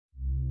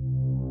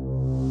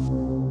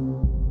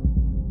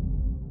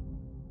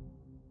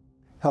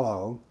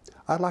Hello,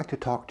 I'd like to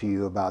talk to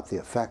you about the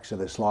effects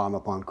of Islam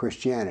upon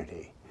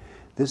Christianity.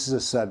 This is a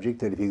subject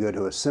that if you go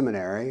to a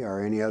seminary or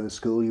any other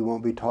school you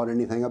won't be taught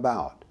anything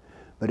about.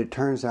 But it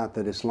turns out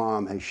that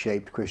Islam has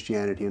shaped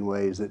Christianity in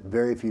ways that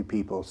very few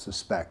people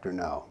suspect or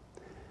know.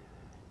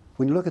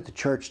 When you look at the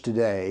church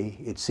today,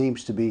 it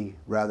seems to be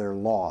rather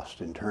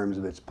lost in terms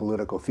of its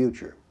political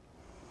future.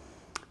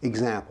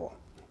 Example,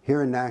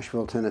 here in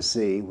Nashville,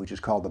 Tennessee, which is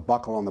called the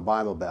Buckle on the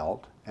Bible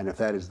Belt, and if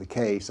that is the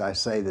case, I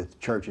say that the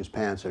church's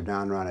pants are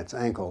down around its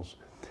ankles.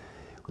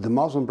 The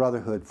Muslim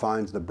Brotherhood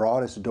finds the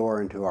broadest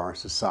door into our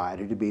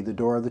society to be the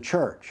door of the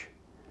church.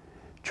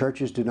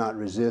 Churches do not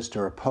resist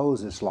or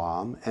oppose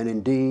Islam, and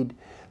indeed,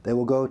 they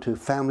will go to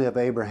Family of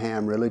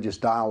Abraham religious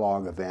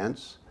dialogue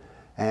events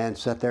and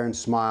sit there and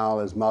smile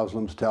as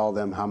Muslims tell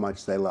them how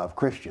much they love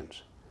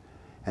Christians.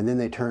 And then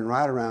they turn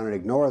right around and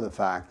ignore the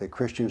fact that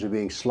Christians are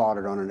being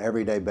slaughtered on an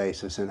everyday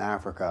basis in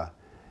Africa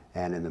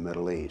and in the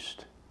Middle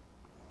East.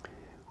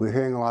 We're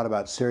hearing a lot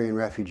about Syrian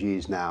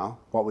refugees now.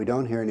 What we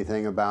don't hear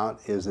anything about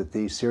is that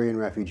these Syrian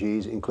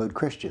refugees include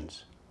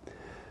Christians.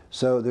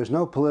 So there's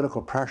no political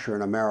pressure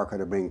in America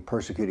to bring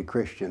persecuted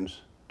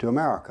Christians to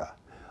America,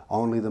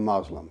 only the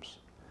Muslims.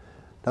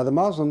 Now the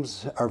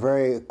Muslims are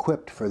very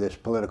equipped for this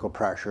political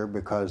pressure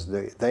because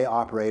they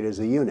operate as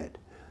a unit.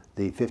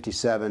 The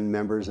 57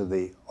 members of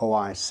the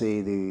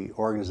OIC, the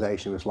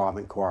Organization of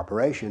Islamic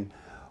Cooperation,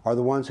 are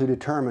the ones who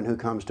determine who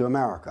comes to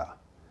America.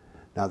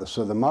 Now,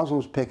 so the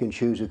Muslims pick and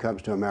choose who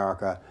comes to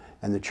America,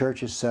 and the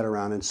churches sit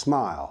around and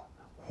smile.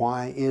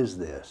 Why is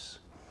this?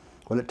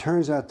 Well, it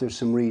turns out there's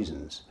some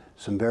reasons,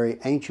 some very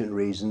ancient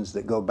reasons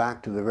that go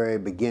back to the very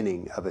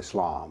beginning of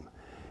Islam.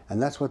 And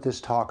that's what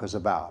this talk is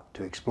about,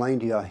 to explain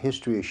to you how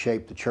history has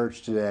shaped the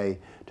church today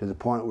to the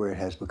point where it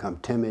has become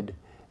timid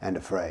and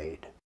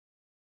afraid.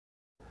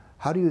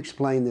 How do you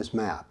explain this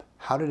map?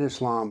 How did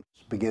Islam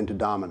begin to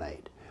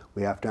dominate?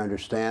 We have to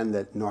understand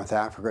that North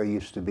Africa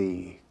used to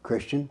be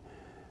Christian,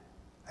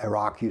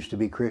 Iraq used to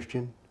be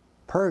Christian,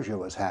 Persia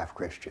was half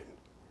Christian,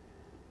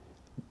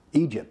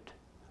 Egypt.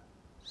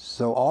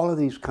 So all of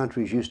these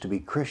countries used to be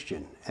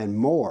Christian and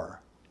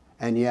more,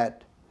 and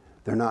yet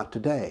they're not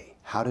today.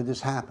 How did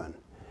this happen?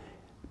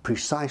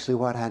 Precisely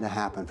what had to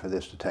happen for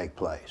this to take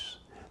place.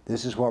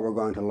 This is what we're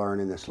going to learn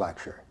in this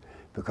lecture,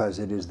 because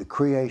it is the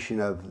creation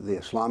of the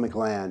Islamic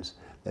lands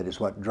that is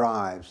what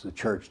drives the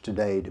church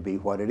today to be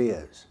what it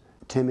is,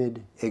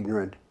 timid,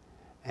 ignorant,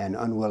 and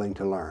unwilling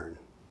to learn.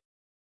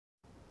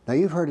 Now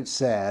you've heard it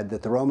said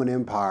that the Roman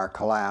Empire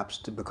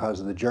collapsed because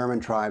of the German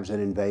tribes that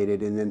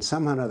invaded, and then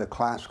somehow or another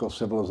classical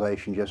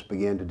civilization just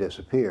began to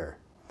disappear.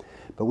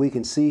 But we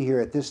can see here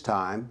at this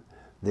time,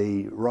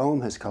 the Rome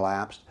has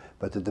collapsed,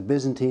 but that the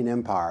Byzantine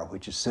Empire,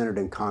 which is centered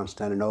in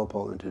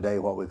Constantinople and today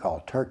what we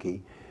call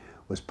Turkey,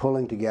 was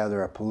pulling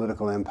together a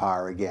political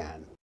empire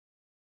again.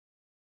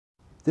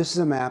 This is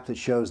a map that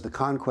shows the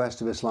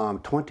conquest of Islam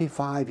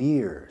 25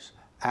 years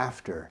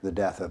after the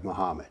death of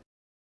Muhammad.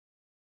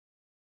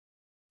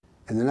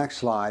 In the next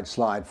slide,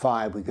 slide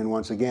 5, we can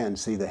once again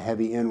see the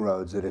heavy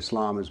inroads that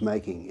Islam is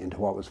making into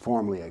what was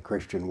formerly a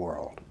Christian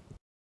world.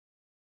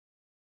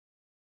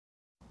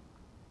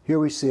 Here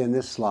we see in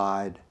this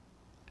slide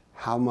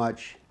how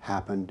much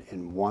happened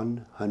in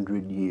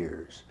 100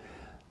 years.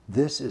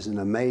 This is an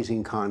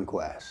amazing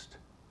conquest.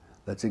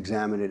 Let's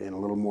examine it in a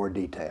little more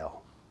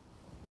detail.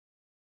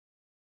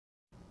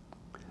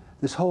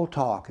 This whole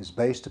talk is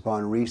based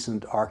upon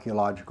recent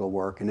archaeological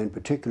work, and in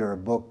particular a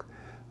book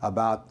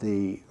about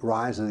the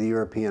rise of the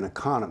European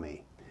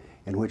economy,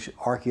 in which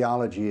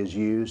archaeology is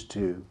used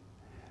to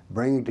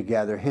bring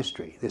together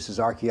history. This is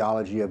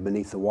archaeology of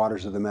beneath the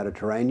waters of the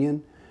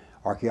Mediterranean,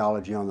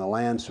 archaeology on the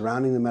land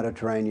surrounding the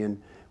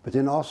Mediterranean, but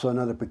then also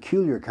another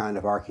peculiar kind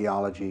of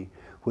archaeology,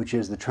 which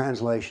is the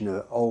translation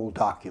of old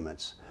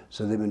documents.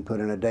 So they've been put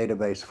in a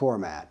database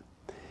format.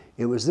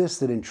 It was this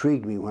that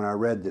intrigued me when I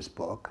read this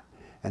book,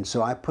 and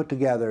so I put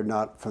together,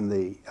 not from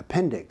the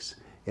appendix,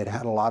 it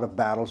had a lot of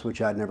battles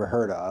which I'd never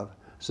heard of,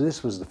 so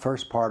this was the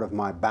first part of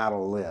my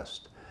battle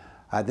list.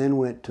 I then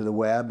went to the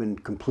web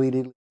and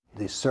completed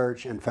the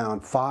search and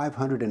found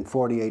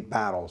 548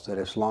 battles that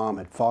Islam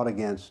had fought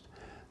against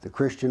the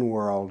Christian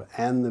world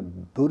and the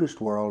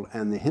Buddhist world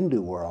and the Hindu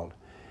world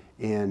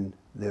in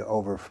the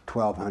over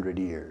 1,200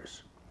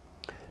 years.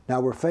 Now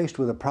we're faced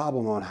with a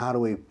problem on how do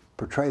we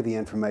portray the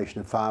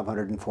information of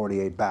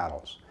 548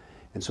 battles.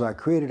 And so I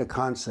created a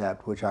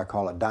concept which I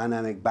call a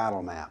dynamic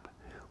battle map,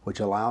 which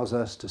allows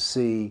us to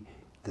see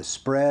the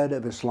spread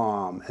of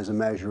Islam as a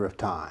measure of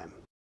time.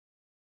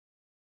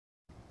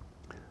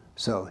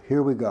 So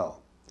here we go.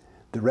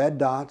 The red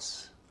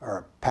dots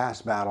are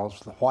past battles.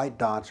 The white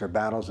dots are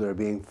battles that are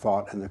being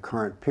fought in the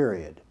current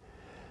period.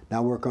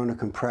 Now we're going to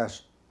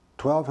compress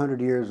 1,200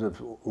 years of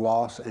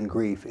loss and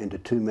grief into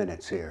 2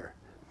 minutes here.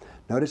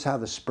 Notice how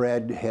the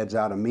spread heads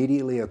out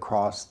immediately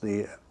across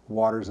the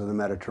waters of the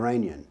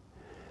Mediterranean.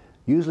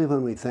 Usually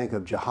when we think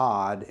of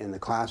jihad in the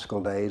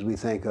classical days, we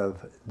think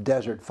of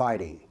desert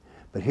fighting.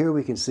 But here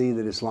we can see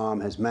that Islam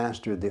has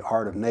mastered the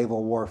art of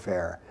naval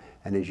warfare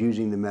and is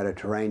using the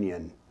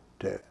Mediterranean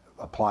to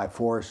apply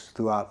force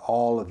throughout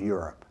all of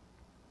Europe.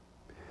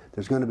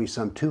 there's going to be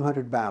some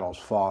 200 battles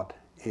fought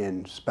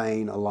in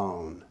Spain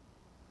alone.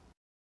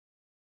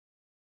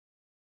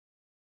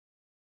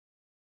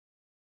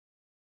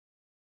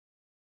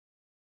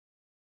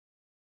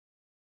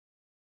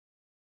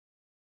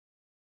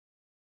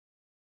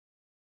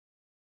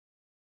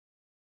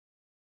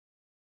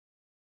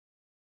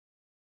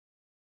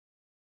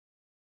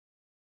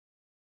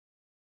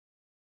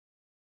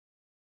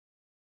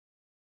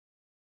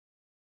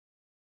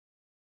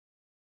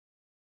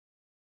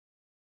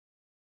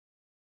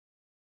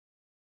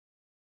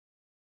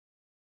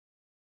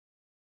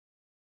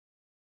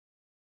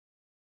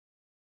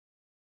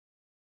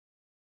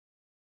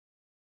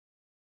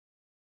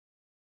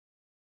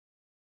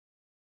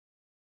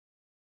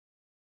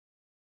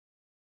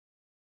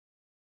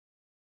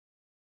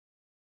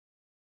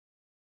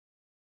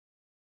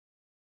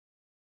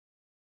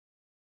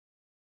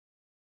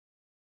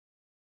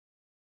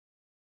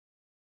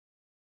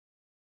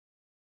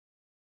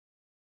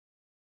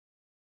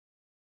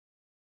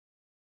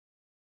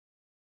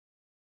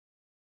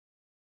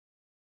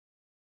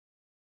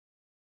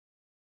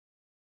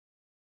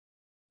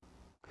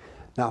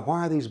 Now,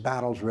 why are these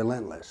battles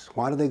relentless?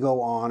 Why do they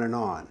go on and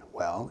on?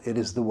 Well, it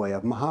is the way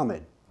of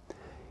Muhammad.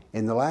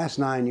 In the last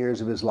 9 years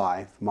of his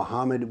life,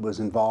 Muhammad was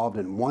involved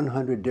in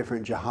 100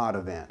 different jihad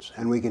events,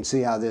 and we can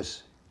see how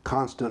this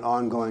constant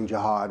ongoing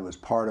jihad was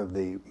part of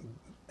the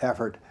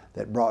effort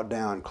that brought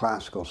down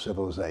classical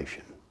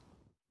civilization.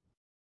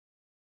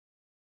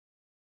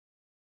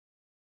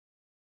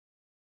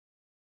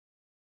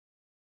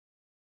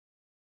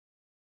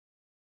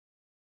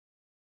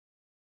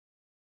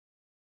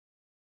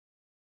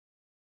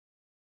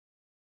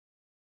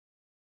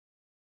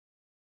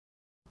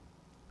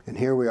 And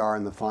here we are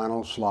in the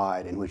final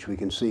slide in which we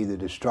can see the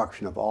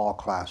destruction of all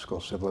classical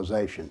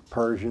civilization,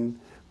 Persian,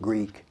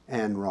 Greek,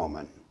 and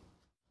Roman.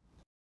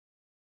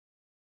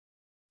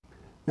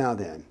 Now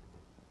then,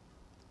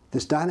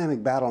 this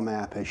dynamic battle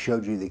map has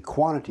showed you the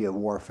quantity of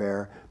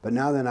warfare, but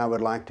now then I would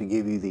like to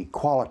give you the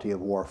quality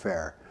of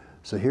warfare.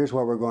 So here's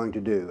what we're going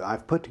to do.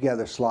 I've put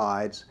together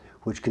slides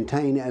which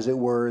contain, as it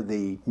were,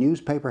 the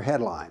newspaper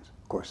headlines.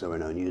 Of course, there were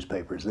no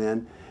newspapers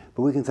then,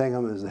 but we can think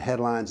of them as the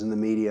headlines in the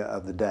media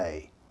of the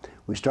day.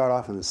 We start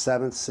off in the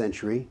 7th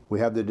century. We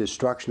have the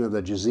destruction of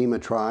the Jazima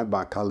tribe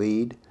by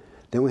Khalid.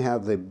 Then we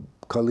have the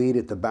Khalid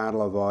at the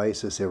Battle of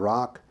Oasis,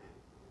 Iraq,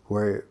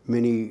 where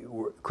many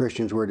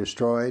Christians were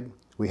destroyed.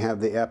 We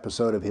have the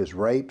episode of his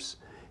rapes.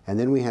 And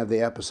then we have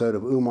the episode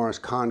of Umar's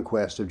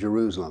conquest of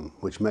Jerusalem,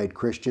 which made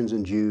Christians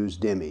and Jews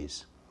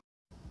dhimmis.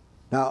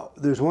 Now,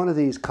 there's one of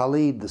these,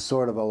 Khalid, the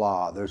sword of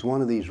Allah. There's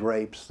one of these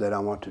rapes that I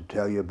want to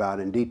tell you about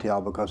in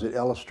detail because it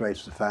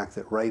illustrates the fact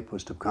that rape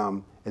was to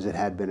come, as it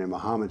had been in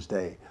Muhammad's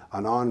day,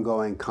 an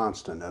ongoing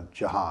constant of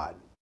jihad.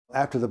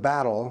 After the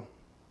battle,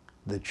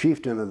 the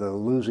chieftain of the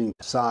losing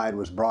side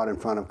was brought in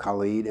front of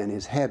Khalid and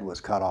his head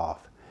was cut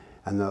off,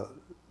 and the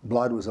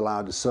blood was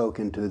allowed to soak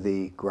into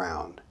the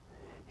ground.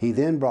 He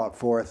then brought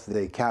forth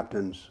the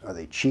captain's, or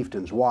the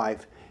chieftain's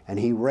wife, and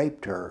he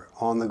raped her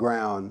on the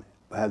ground,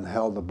 had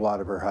held the blood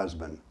of her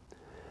husband.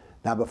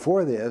 Now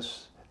before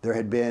this, there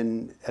had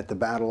been at the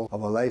Battle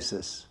of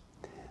Oasis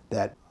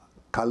that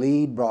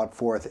Khalid brought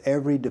forth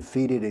every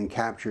defeated and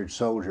captured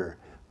soldier,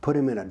 put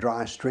him in a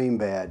dry stream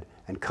bed,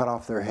 and cut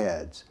off their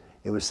heads.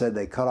 It was said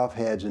they cut off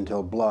heads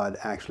until blood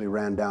actually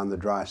ran down the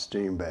dry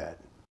stream bed.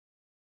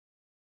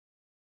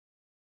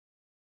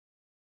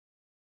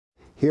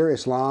 Here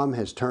Islam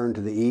has turned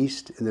to the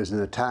east, and there's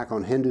an attack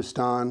on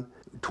Hindustan.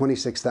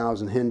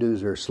 26,000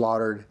 Hindus are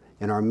slaughtered.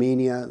 In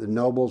Armenia, the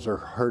nobles are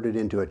herded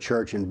into a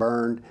church and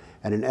burned,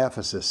 and in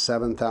Ephesus,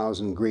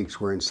 7,000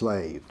 Greeks were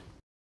enslaved.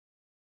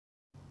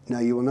 Now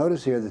you will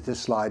notice here that this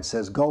slide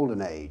says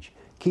Golden Age.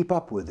 Keep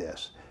up with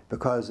this,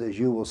 because as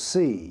you will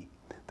see,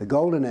 the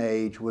Golden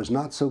Age was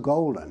not so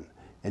golden.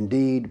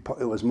 Indeed,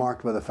 it was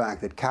marked by the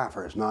fact that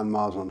Kafirs,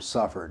 non-Muslims,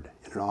 suffered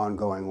in an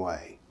ongoing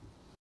way.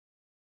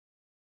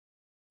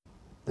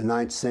 The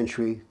 9th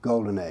century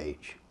Golden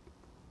Age.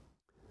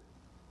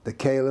 The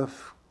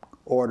Caliph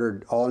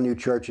ordered all new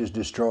churches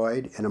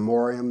destroyed. In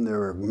Amorium, there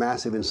were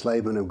massive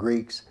enslavement of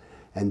Greeks.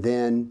 And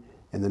then,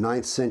 in the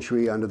 9th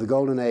century, under the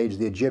Golden Age,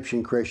 the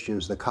Egyptian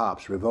Christians, the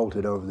Copts,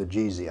 revolted over the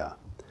jizya.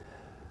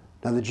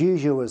 Now, the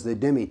jizya was the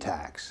dhimmi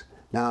tax.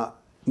 Now,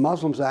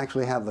 Muslims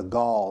actually have the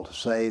gall to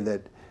say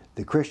that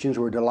the Christians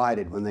were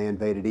delighted when they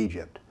invaded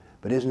Egypt.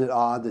 But isn't it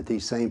odd that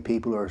these same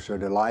people who are so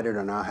delighted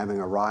are now having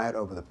a riot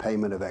over the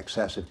payment of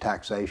excessive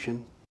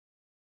taxation?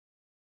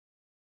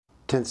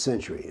 10th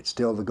century, it's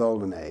still the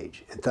Golden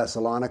Age. In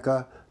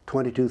Thessalonica,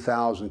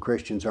 22,000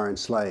 Christians are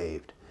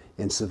enslaved.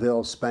 In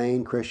Seville,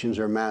 Spain, Christians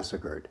are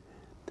massacred.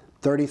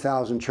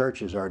 30,000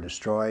 churches are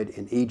destroyed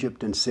in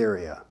Egypt and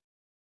Syria.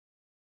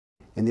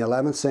 In the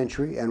 11th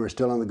century, and we're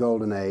still in the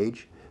Golden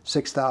Age,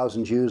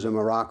 6,000 Jews in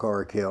Morocco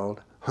are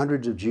killed,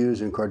 hundreds of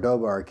Jews in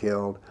Cordoba are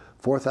killed,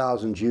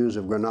 4,000 Jews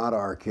of Granada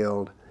are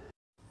killed,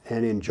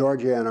 and in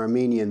Georgia and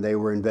Armenia they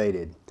were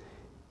invaded.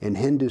 In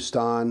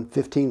Hindustan,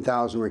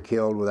 15,000 were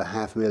killed with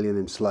 500,000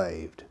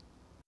 enslaved.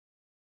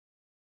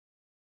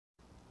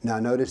 Now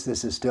notice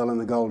this is still in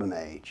the Golden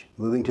Age.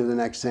 Moving to the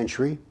next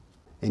century,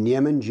 in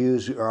Yemen,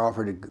 Jews are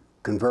offered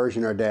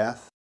conversion or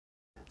death.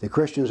 The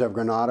Christians of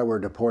Granada were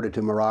deported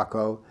to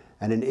Morocco,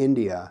 and in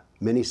India,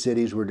 many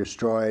cities were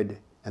destroyed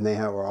and they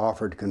were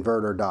offered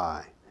convert or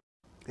die.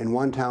 In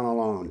one town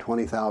alone,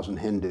 20,000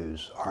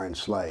 Hindus are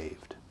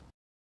enslaved.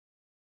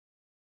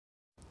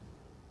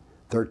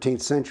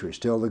 13th century,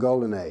 still the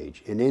Golden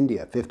Age. In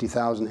India,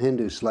 50,000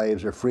 Hindu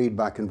slaves are freed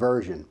by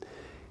conversion.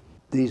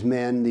 These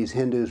men, these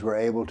Hindus, were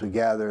able to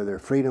gather their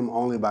freedom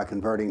only by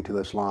converting to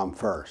Islam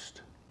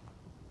first.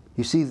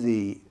 You see,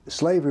 the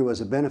slavery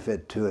was a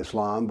benefit to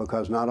Islam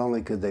because not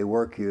only could they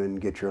work you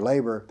and get your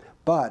labor,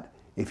 but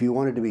if you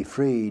wanted to be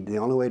freed, the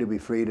only way to be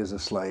freed as a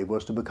slave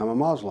was to become a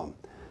Muslim.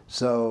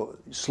 So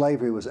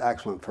slavery was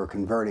excellent for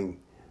converting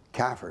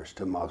Kafirs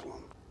to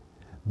Muslim.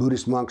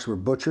 Buddhist monks were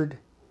butchered.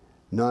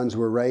 Nuns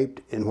were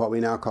raped in what we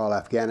now call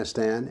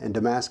Afghanistan. In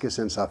Damascus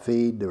and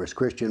Safed, there was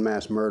Christian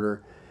mass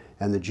murder,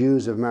 and the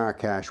Jews of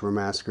Marrakesh were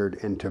massacred.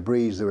 In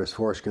Tabriz, there was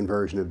forced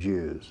conversion of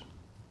Jews.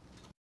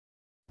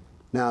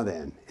 Now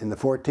then, in the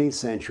 14th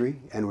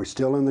century, and we're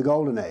still in the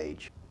Golden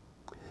Age,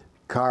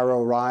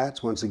 Cairo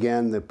riots, once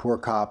again, the poor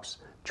Copts,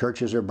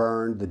 churches are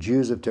burned, the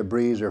Jews of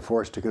Tabriz are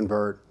forced to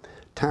convert.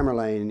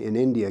 Tamerlane in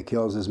India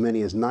kills as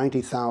many as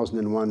 90,000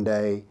 in one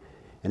day,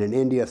 and in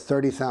India,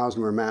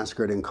 30,000 were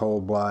massacred in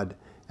cold blood,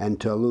 and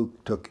Tuluk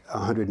took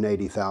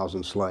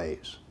 180,000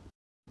 slaves.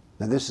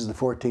 Now this is the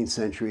 14th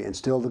century and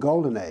still the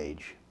Golden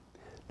Age.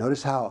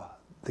 Notice how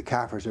the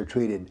Kafirs are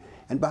treated.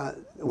 And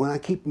when I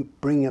keep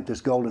bringing up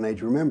this Golden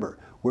Age, remember,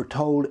 we're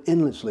told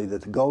endlessly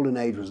that the Golden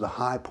Age was the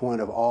high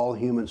point of all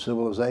human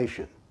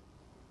civilization.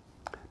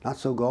 Not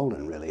so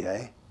golden, really,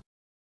 eh?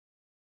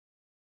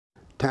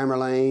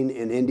 Tamerlane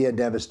in India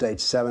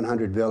devastates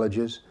 700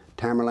 villages.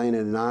 Tamerlane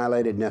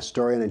annihilated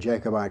Nestorian and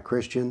Jacobite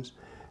Christians,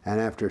 and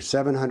after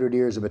 700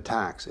 years of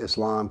attacks,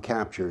 Islam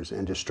captures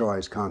and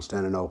destroys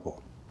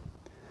Constantinople.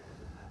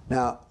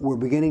 Now, we're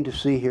beginning to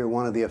see here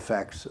one of the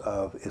effects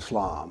of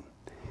Islam.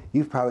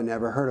 You've probably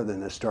never heard of the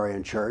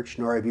Nestorian Church,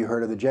 nor have you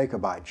heard of the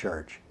Jacobite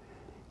Church.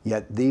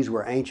 Yet these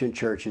were ancient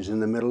churches in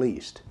the Middle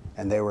East,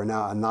 and they were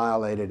now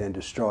annihilated and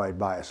destroyed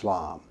by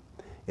Islam.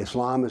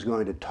 Islam is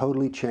going to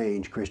totally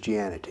change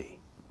Christianity.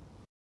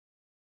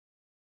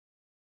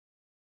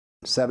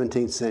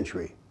 17th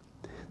century.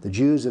 The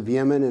Jews of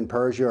Yemen and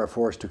Persia are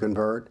forced to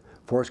convert.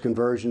 Forced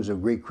conversions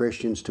of Greek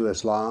Christians to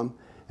Islam,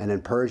 and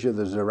in Persia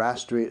the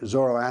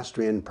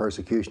Zoroastrian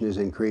persecution is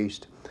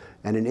increased,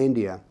 and in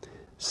India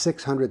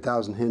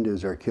 600,000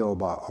 Hindus are killed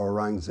by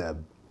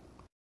Aurangzeb.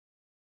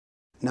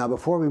 Now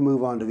before we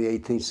move on to the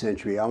 18th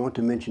century, I want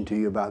to mention to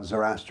you about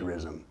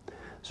Zoroastrianism.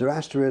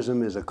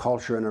 Zoroastrianism is a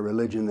culture and a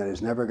religion that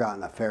has never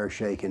gotten a fair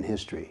shake in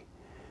history,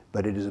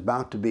 but it is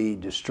about to be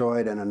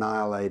destroyed and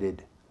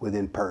annihilated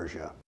within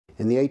Persia.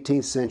 In the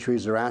 18th century,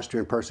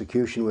 Zoroastrian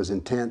persecution was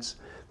intense.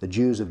 The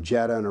Jews of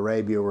Jeddah and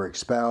Arabia were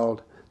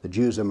expelled, the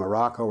Jews of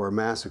Morocco were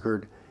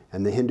massacred,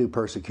 and the Hindu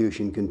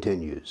persecution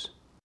continues.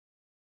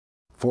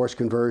 Forced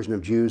conversion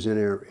of Jews in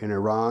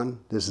Iran,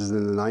 this is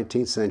in the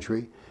 19th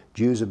century.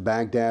 Jews of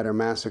Baghdad are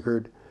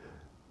massacred.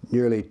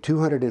 Nearly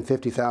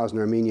 250,000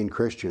 Armenian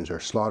Christians are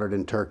slaughtered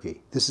in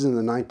Turkey. This is in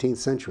the 19th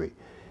century.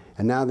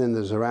 And now then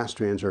the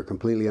Zoroastrians are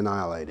completely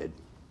annihilated.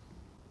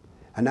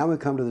 And now we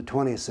come to the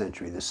 20th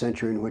century, the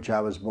century in which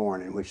I was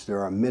born, in which there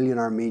are 1 million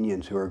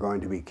Armenians who are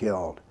going to be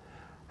killed.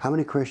 How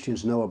many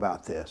Christians know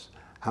about this?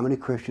 How many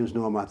Christians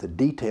know about the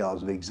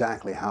details of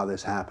exactly how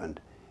this happened?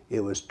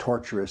 It was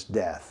torturous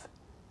death.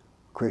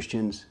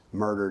 Christians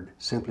murdered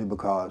simply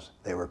because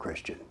they were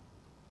Christian.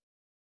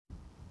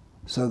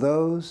 So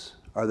those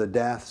are the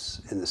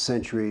deaths in the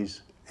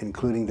centuries,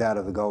 including that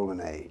of the Golden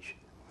Age.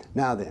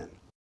 Now then,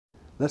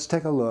 let's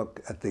take a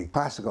look at the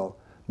classical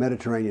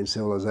Mediterranean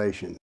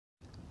civilization.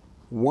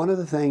 One of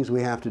the things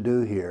we have to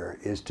do here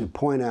is to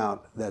point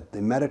out that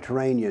the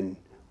Mediterranean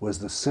was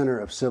the center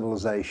of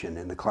civilization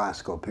in the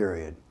classical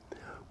period.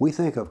 We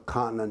think of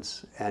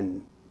continents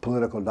and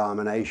political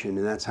domination,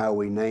 and that's how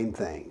we name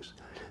things.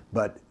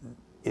 But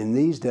in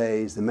these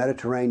days, the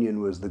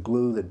Mediterranean was the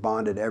glue that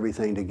bonded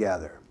everything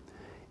together.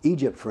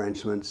 Egypt, for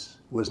instance,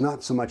 was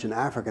not so much an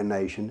African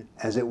nation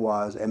as it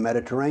was a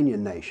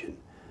Mediterranean nation.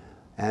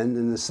 And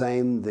in the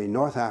same, the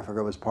North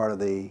Africa was part of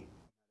the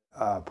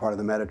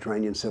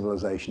Mediterranean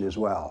civilization as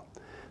well.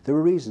 There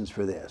were reasons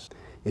for this.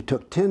 It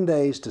took 10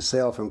 days to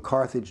sail from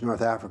Carthage,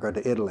 North Africa,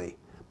 to Italy.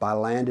 By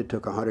land, it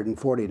took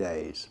 140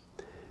 days.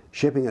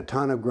 Shipping a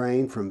ton of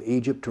grain from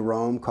Egypt to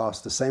Rome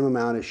cost the same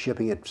amount as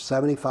shipping it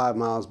 75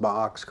 miles by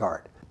ox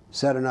cart.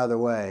 Said another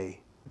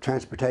way,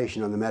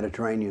 transportation on the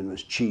Mediterranean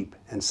was cheap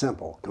and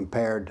simple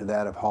compared to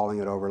that of hauling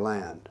it over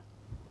land.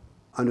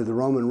 Under the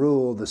Roman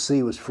rule, the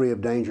sea was free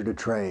of danger to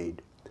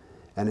trade.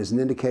 And as an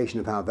indication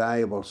of how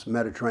valuable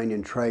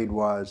Mediterranean trade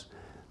was,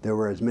 there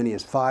were as many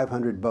as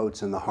 500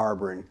 boats in the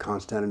harbor in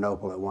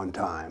Constantinople at one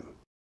time.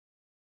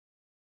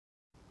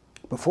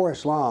 Before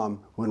Islam,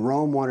 when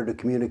Rome wanted to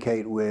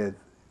communicate with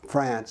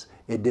France,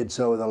 it did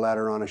so with a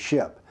letter on a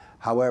ship.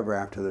 However,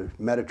 after the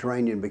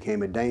Mediterranean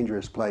became a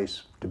dangerous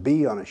place to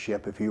be on a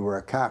ship if you were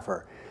a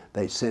Kafir,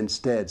 they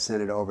instead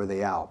sent it over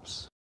the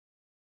Alps.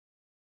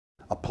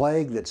 A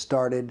plague that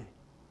started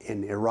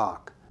in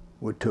Iraq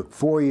took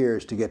 4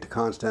 years to get to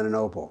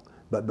Constantinople,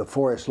 but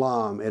before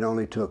Islam it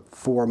only took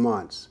 4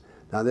 months.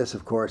 Now this,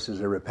 of course, is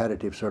a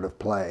repetitive sort of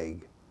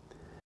plague.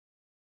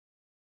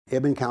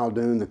 Ibn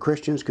Khaldun, the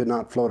Christians could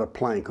not float a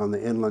plank on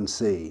the inland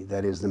sea,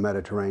 that is the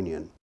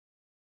Mediterranean.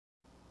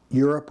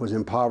 Europe was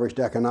impoverished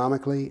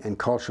economically and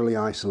culturally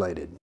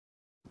isolated.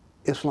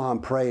 Islam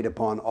preyed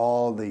upon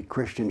all the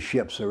Christian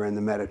ships that were in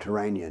the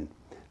Mediterranean.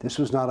 This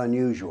was not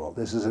unusual.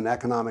 This is an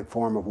economic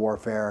form of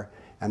warfare,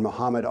 and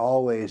Muhammad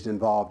always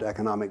involved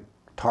economic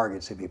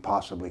targets if he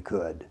possibly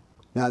could.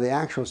 Now the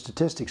actual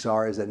statistics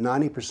is that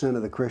 90%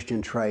 of the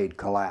Christian trade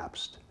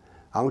collapsed.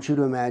 I want you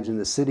to imagine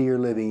the city you're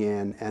living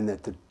in and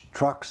that the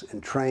trucks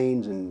and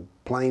trains and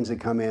planes that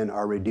come in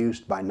are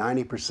reduced by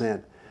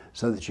 90%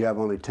 so that you have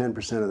only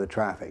 10% of the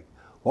traffic.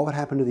 What would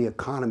happen to the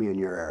economy in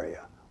your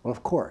area? Well,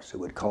 of course, it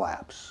would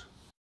collapse.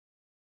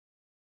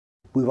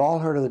 We've all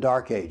heard of the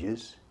Dark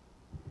Ages,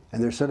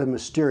 and they're sort of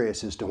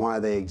mysterious as to why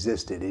they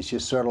existed. It's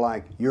just sort of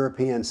like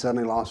Europeans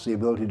suddenly lost the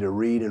ability to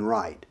read and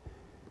write.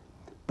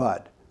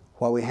 But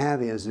what we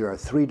have is there are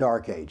 3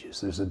 Dark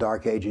Ages. There's a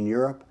Dark Age in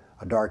Europe,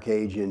 a Dark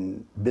Age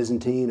in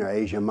Byzantine or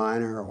Asia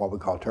Minor, or what we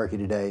call Turkey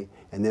today,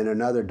 and then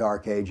another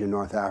Dark Age in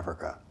North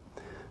Africa.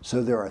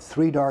 So there are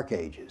 3 Dark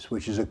Ages,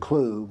 which is a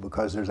clue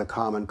because there's a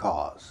common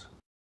cause.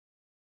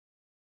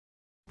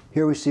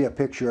 Here we see a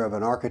picture of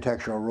an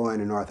architectural ruin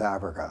in North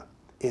Africa.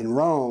 In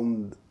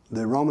Rome,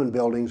 the Roman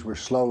buildings were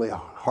slowly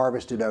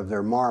harvested of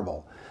their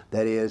marble.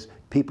 That is,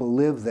 people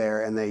lived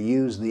there and they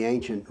used the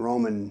ancient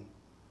Roman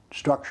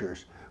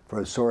structures for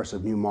a source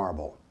of new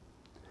marble.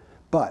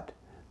 But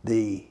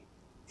the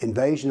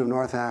invasion of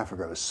North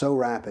Africa was so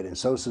rapid and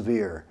so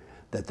severe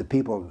that the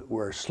people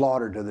were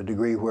slaughtered to the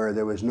degree where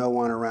there was no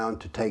one around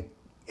to take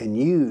and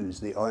use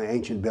the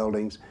ancient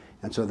buildings,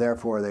 and so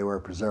therefore they were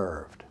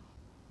preserved.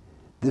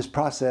 This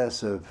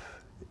process of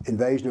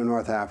invasion of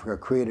North Africa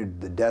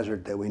created the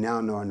desert that we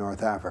now know in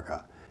North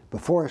Africa.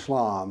 Before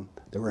Islam,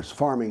 there was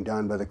farming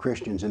done by the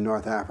Christians in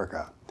North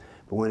Africa.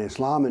 But when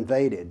Islam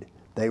invaded,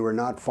 they were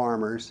not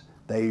farmers,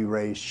 they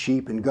raised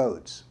sheep and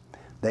goats.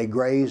 They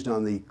grazed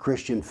on the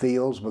Christian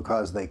fields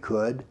because they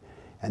could,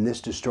 and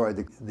this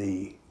destroyed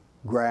the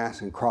grass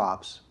and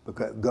crops,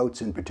 because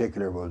goats in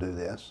particular will do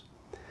this.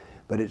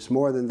 But it's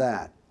more than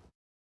that.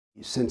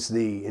 Since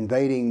the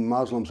invading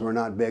Muslims were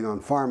not big on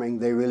farming,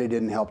 they really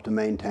didn't help to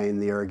maintain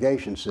the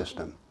irrigation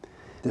system.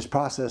 This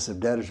process of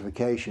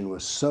desertification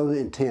was so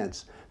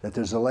intense that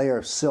there's a layer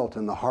of silt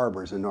in the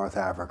harbors in North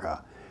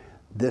Africa.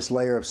 This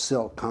layer of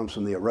silt comes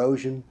from the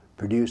erosion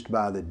produced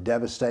by the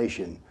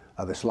devastation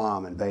of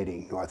Islam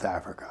invading North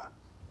Africa.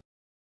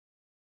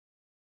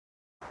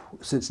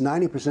 Since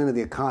 90% of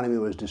the economy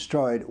was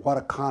destroyed, what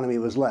economy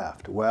was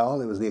left? Well,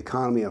 it was the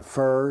economy of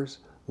furs,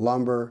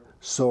 lumber,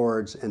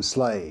 swords, and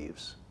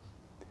slaves.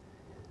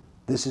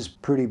 This is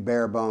pretty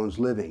bare bones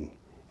living,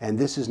 and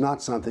this is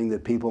not something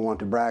that people want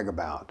to brag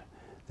about.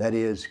 That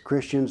is,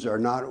 Christians are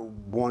not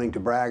wanting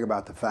to brag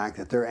about the fact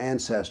that their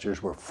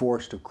ancestors were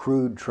forced to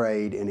crude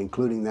trade, and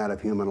including that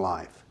of human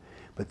life.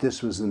 But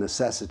this was the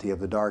necessity of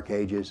the Dark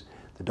Ages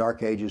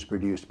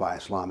produced by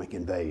Islamic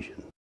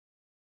invasion.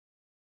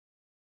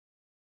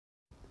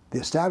 The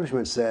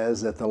establishment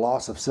says that the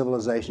loss of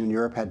civilization in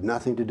Europe had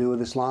nothing to do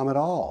with Islam at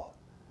all.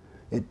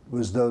 It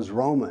was those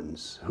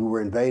Romans who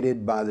were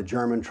invaded by the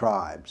German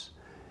tribes.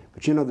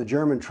 But you know, the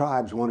German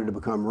tribes wanted to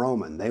become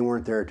Roman. They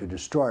weren't there to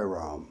destroy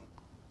Rome.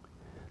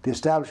 The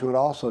establishment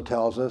also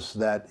tells us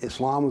that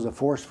Islam was a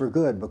force for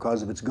good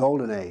because of its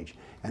golden age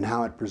and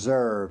how it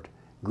preserved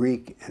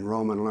Greek and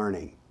Roman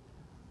learning.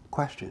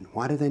 Question,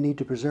 why do they need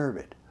to preserve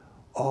it?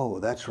 Oh,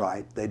 that's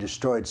right, they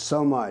destroyed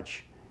so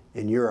much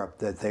in Europe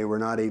that they were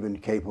not even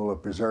capable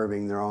of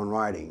preserving their own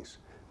writings.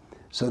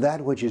 So that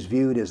which is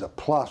viewed as a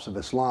plus of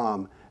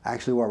Islam,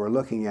 actually what we're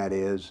looking at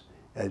is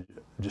a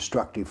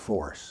destructive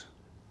force.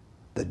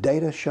 The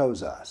data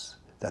shows us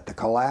that the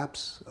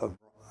collapse of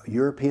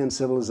European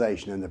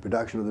civilization and the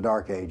production of the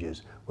Dark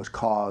Ages was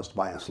caused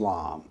by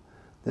Islam.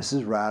 This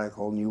is a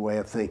radical new way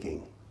of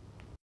thinking.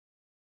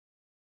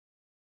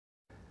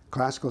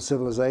 Classical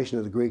civilization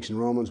of the Greeks and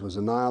Romans was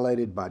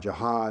annihilated by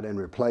jihad and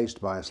replaced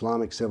by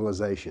Islamic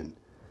civilization.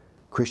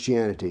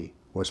 Christianity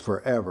was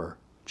forever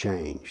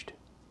changed.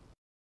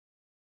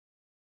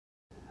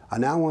 I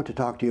now want to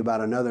talk to you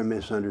about another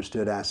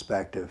misunderstood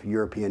aspect of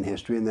European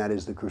history, and that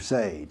is the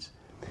Crusades.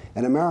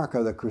 In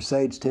America, the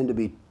Crusades tend to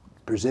be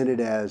presented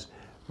as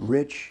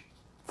rich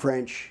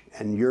French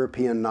and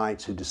European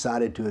knights who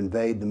decided to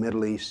invade the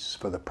Middle East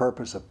for the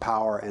purpose of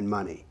power and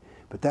money.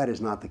 But that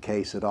is not the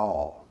case at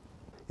all.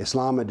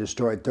 Islam had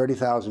destroyed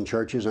 30,000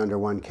 churches under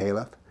one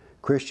caliph.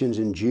 Christians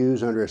and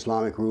Jews under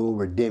Islamic rule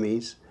were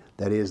dhimmis,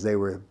 that is, they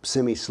were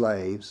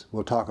semi-slaves.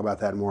 We'll talk about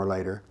that more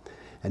later.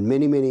 And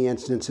many, many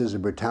instances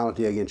of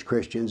brutality against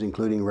Christians,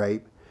 including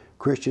rape.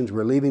 Christians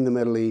were leaving the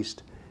Middle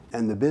East,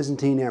 and the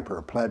Byzantine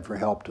emperor pled for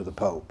help to the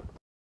Pope.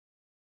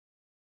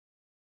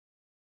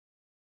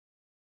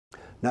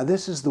 Now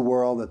this is the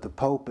world that the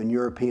Pope and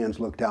Europeans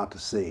looked out to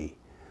see.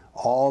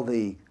 All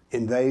the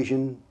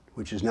invasion,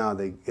 which is now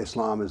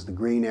Islam is the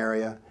green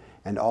area,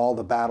 and all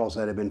the battles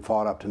that have been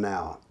fought up to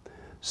now.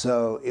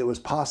 So it was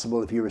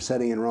possible, if you were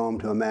sitting in Rome,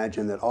 to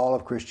imagine that all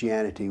of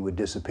Christianity would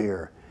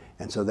disappear,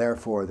 and so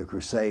therefore the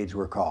Crusades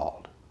were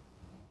called.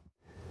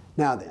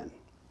 Now then,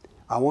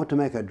 I want to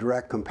make a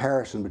direct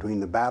comparison between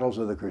the battles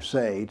of the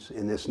Crusades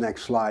in this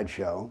next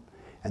slideshow,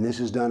 and this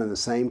is done in the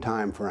same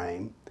time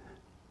frame.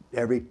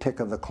 Every tick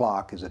of the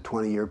clock is a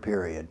 20-year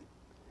period.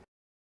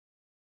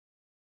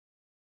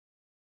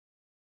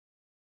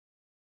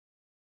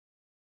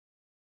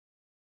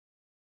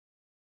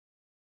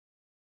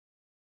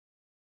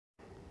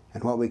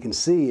 And what we can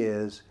see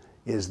is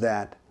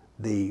that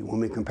when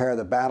we compare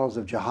the battles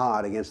of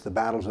jihad against the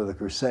battles of the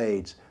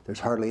Crusades, there's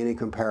hardly any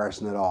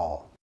comparison at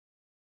all.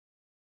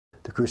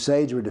 The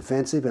Crusades were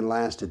defensive and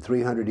lasted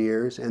 300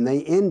 years, and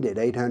they ended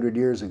 800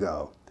 years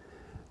ago.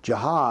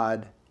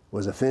 Jihad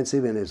was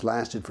offensive and has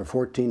lasted for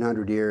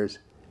 1,400 years,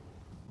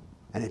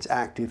 and it's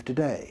active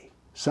today.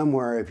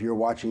 Somewhere, if you're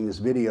watching this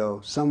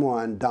video,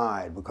 someone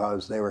died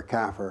because they were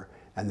kafir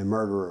and the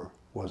murderer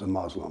was a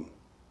Muslim.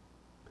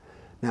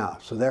 Now,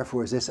 so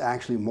therefore, is this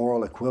actually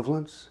moral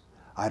equivalence?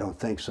 I don't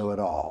think so at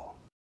all.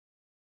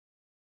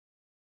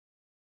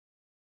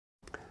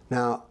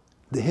 Now,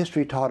 the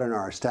history taught in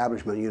our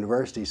establishment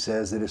university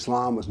says that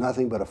Islam was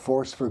nothing but a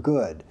force for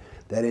good,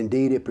 that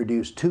indeed it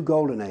produced two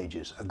golden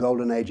ages, a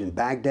golden age in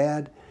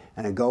Baghdad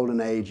and a golden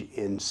age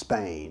in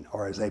Spain,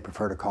 or as they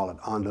prefer to call it,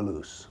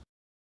 Andalus.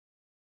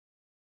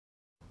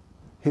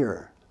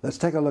 Here, let's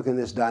take a look in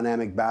this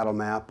dynamic battle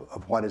map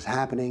of what is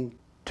happening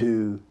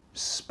to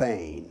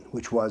Spain,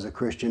 which was a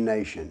Christian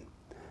nation.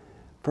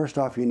 First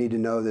off, you need to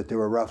know that there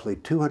were roughly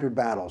 200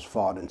 battles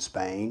fought in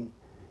Spain,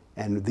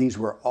 and these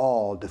were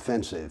all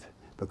defensive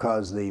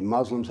because the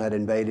Muslims had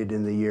invaded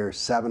in the year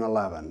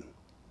 711.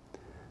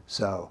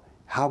 So,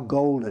 how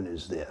golden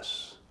is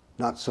this?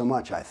 Not so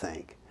much, I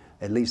think.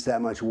 At least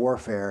that much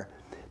warfare.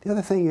 The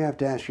other thing you have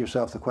to ask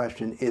yourself the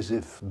question is,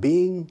 if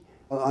being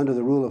under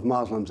the rule of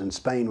Muslims in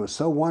Spain was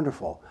so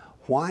wonderful,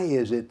 why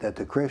is it that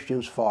the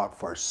Christians fought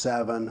for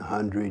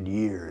 700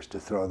 years to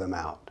throw them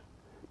out?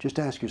 Just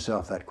ask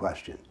yourself that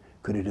question.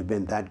 Could it have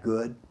been that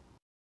good?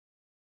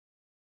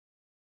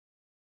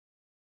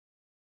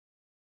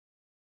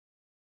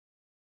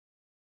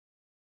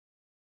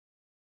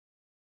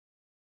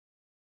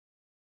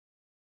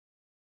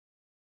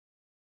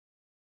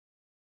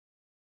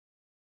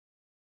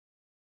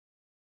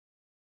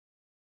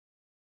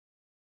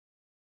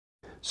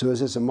 So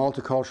is this a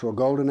multicultural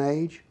golden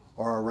age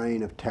or a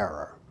reign of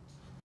terror?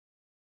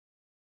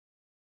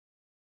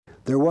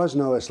 There was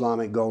no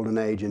Islamic golden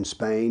age in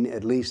Spain,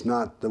 at least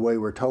not the way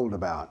we're told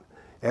about.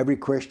 Every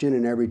Christian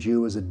and every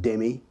Jew was a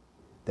dhimmi,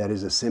 that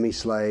is a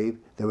semi-slave.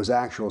 There was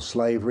actual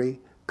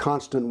slavery,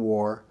 constant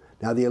war.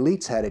 Now the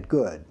elites had it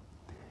good.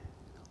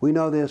 We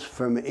know this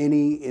from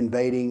any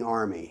invading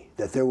army,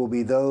 that there will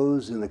be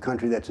those in the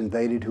country that's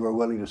invaded who are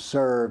willing to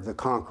serve the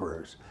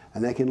conquerors,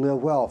 and they can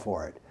live well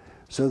for it.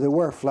 So there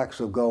were flecks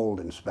of gold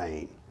in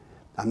Spain.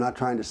 I'm not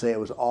trying to say it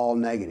was all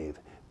negative,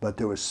 but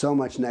there was so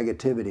much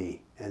negativity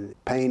and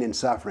pain and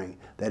suffering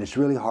that it's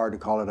really hard to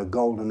call it a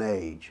golden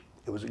age.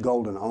 It was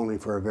golden only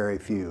for a very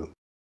few.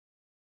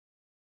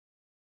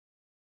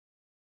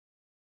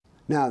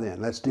 Now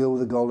then, let's deal with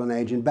the golden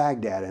age in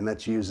Baghdad, and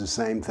let's use the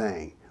same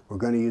thing. We're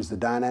going to use the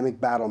dynamic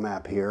battle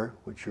map here,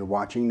 which you're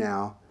watching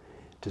now,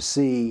 to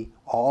see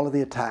all of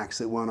the attacks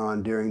that went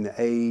on during the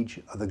age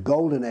of the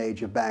golden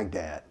age of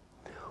Baghdad.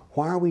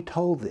 Why are we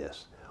told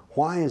this?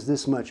 Why is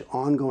this much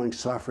ongoing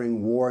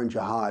suffering, war, and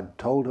jihad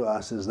told to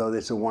us as though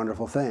it's a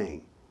wonderful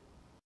thing?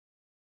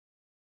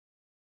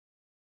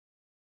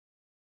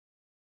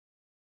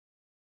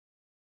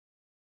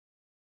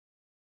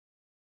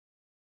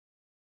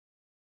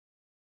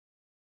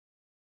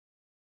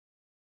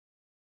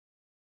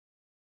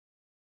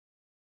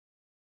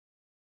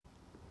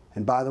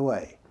 And by the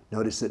way,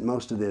 notice that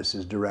most of this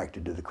is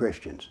directed to the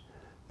Christians.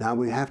 Now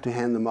we have to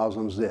hand the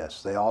Muslims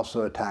this. They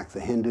also attack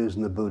the Hindus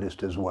and the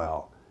Buddhists as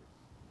well.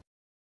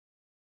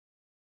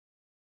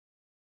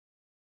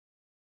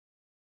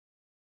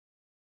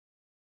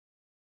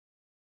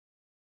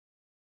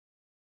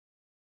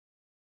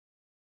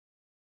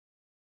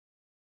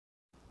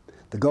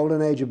 The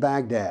Golden Age of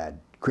Baghdad.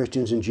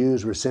 Christians and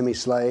Jews were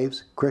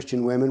semi-slaves.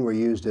 Christian women were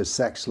used as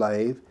sex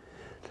slaves.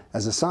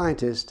 As a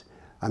scientist,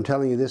 I'm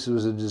telling you this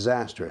was a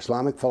disaster.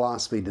 Islamic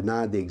philosophy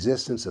denied the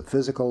existence of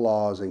physical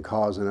laws and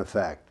cause and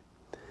effect.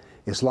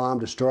 Islam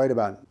destroyed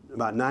about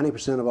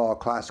 90% of all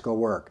classical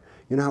work.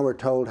 You know how we're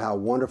told how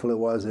wonderful it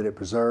was that it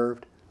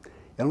preserved?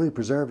 It only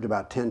preserved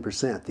about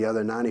 10%. The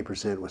other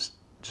 90% was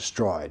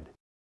destroyed.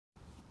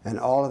 And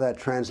all of that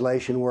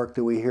translation work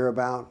that we hear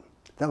about,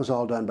 that was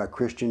all done by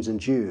Christians and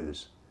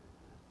Jews.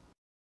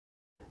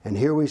 And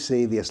here we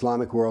see the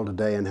Islamic world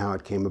today and how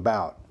it came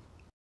about.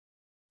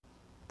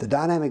 The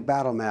dynamic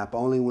battle map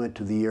only went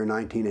to the year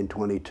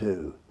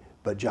 1922,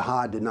 but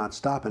jihad did not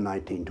stop in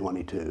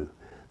 1922.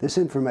 This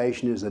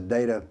information is a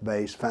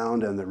database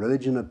found on the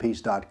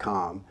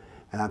religionofpeace.com,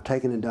 And I've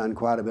taken and done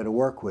quite a bit of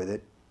work with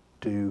it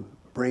to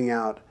bring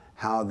out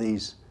how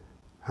these,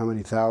 how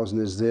many thousand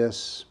is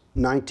this?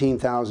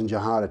 19,000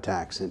 jihad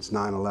attacks since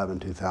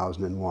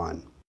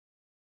 9/11/2001.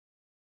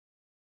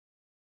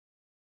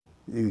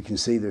 You can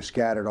see they're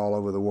scattered all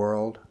over the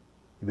world,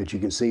 but you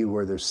can see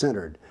where they're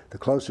centered. The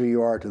closer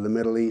you are to the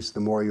Middle East, the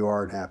more you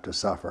are to have to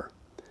suffer.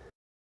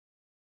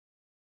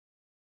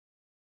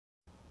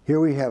 Here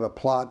we have a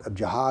plot of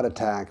jihad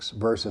attacks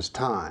versus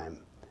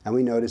time, and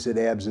we notice it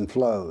ebbs and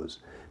flows.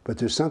 But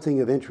there's something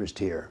of interest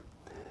here.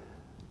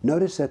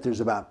 Notice that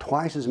there's about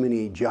twice as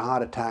many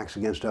jihad attacks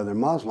against other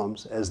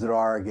Muslims as there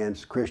are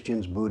against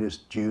Christians,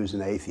 Buddhists, Jews,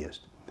 and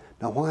atheists.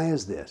 Now, why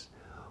is this?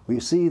 Well,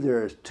 you see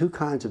there's two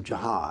kinds of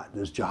jihad.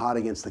 There's jihad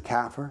against the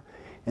kafir,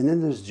 and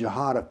then there's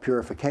jihad of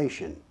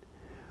purification.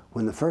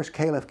 When the first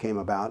caliph came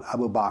about,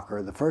 Abu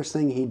Bakr, the first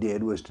thing he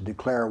did was to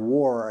declare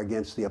war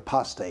against the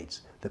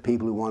apostates, the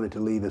people who wanted to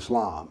leave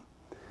Islam.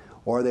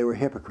 Or they were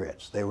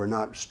hypocrites. They were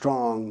not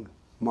strong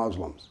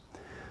Muslims.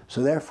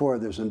 So therefore,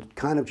 there's a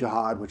kind of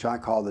jihad which I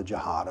call the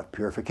jihad of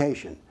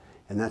purification,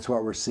 and that's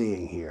what we're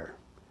seeing here.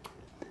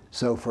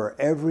 So for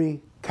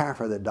every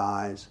kafir that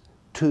dies,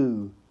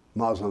 2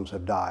 Muslims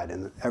have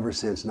died ever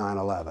since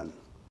 9/11.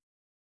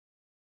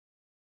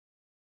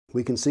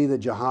 We can see that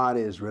jihad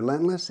is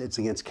relentless. It's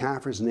against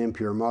kafirs and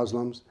impure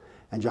Muslims,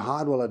 and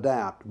jihad will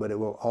adapt, but it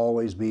will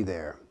always be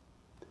there.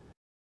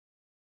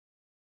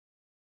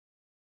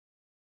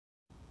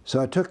 So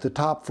I took the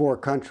top 4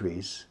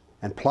 countries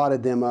and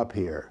plotted them up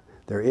here.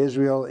 They're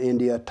Israel,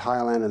 India,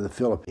 Thailand, and the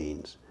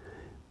Philippines.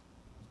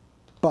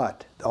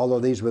 But, although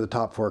these were the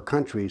top 4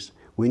 countries,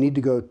 we need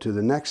to go to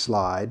the next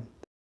slide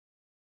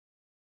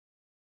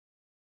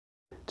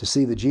to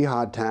see the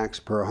jihad attacks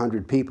per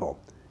 100 people.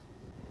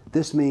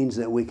 This means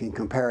that we can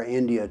compare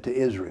India to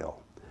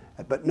Israel.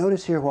 But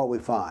notice here what we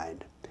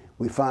find.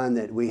 We find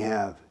that we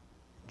have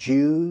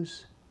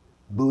Jews,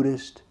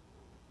 Buddhists,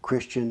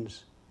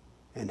 Christians,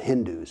 and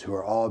Hindus who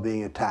are all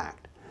being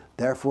attacked.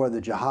 Therefore, the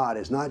jihad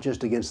is not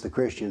just against the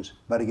Christians,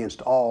 but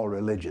against all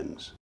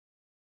religions.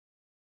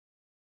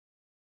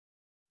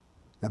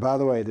 Now, by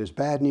the way, there's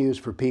bad news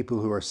for people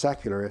who are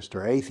secularist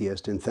or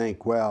atheist and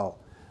think, well,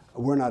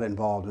 we're not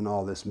involved in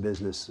all this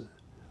business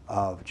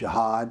of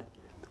jihad.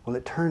 Well,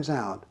 it turns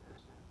out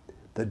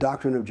the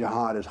doctrine of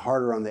jihad is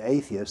harder on the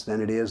atheists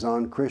than it is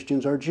on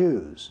Christians or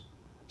Jews.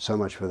 So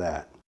much for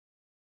that.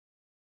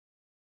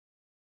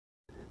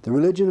 The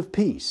religion of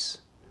peace,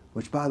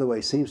 which, by the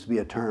way, seems to be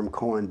a term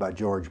coined by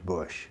George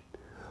Bush.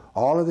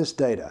 All of this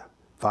data,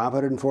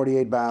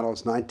 548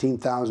 battles,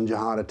 19,000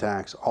 jihad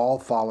attacks, all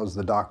follows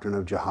the doctrine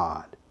of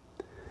jihad.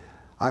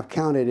 I've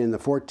counted in the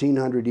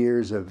 1400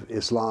 years of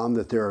Islam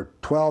that there are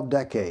 12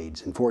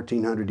 decades in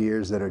 1400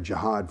 years that are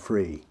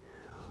jihad-free.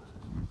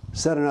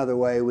 Said another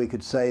way, we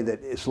could say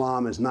that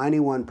Islam is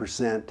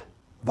 91%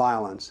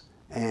 violence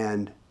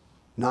and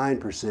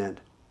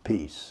 9%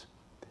 peace.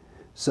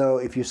 So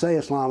if you say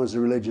Islam is the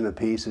religion of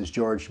peace, as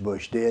George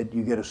Bush did,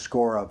 you get a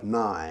score of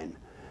 9.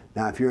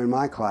 Now, if you're in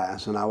my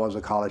class, and I was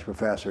a college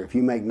professor, if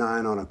you make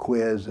 9 on a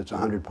quiz that's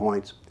 100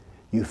 points,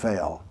 you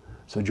fail.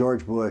 So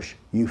George Bush,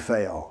 you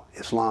fail.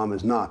 Islam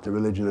is not the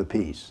religion of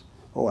peace.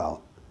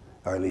 Well,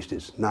 or at least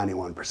it's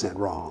 91%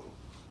 wrong.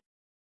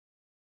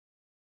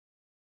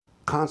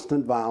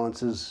 Constant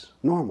violence is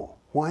normal.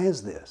 Why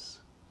is this?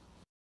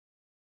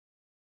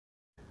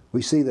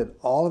 We see that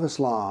all of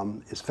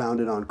Islam is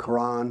founded on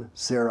Quran,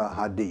 Sirah,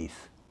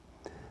 Hadith.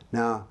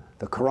 Now,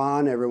 the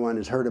Quran everyone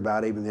has heard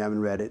about, even if they haven't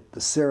read it. The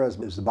Sirah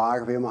is the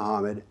biography of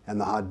Muhammad, and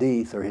the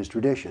Hadith are his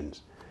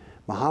traditions.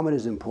 Muhammad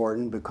is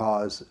important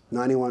because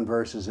 91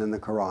 verses in the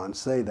Quran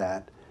say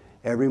that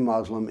every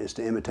Muslim is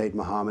to imitate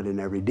Muhammad in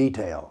every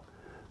detail.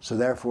 So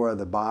therefore,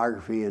 the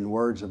biography and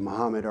words of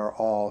Muhammad are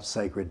all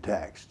sacred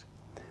text.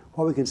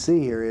 What we can see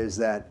here is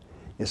that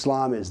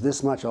Islam is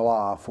this much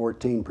Allah,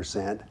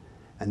 14%,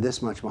 and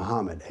this much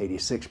Muhammad,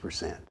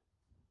 86%.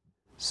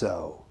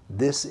 So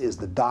this is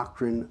the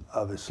doctrine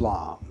of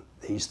Islam,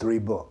 these 3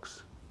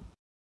 books.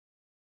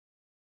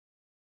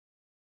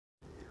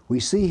 We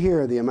see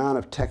here the amount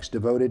of text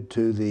devoted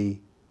to the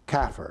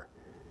kafir.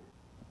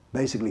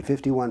 Basically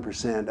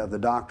 51% of the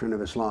doctrine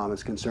of Islam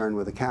is concerned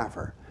with the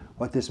kafir.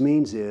 What this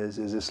means is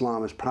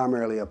Islam is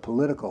primarily a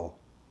political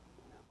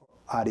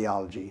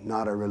ideology,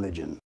 not a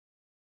religion.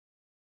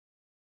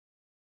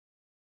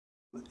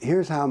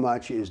 Here's how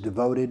much is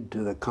devoted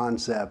to the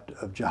concept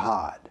of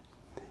jihad.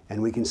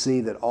 And we can see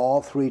that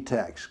all 3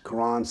 texts,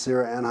 Quran,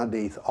 Sirah, and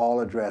Hadith,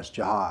 all address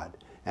jihad,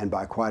 and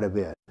by quite a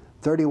bit.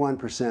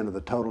 31% of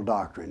the total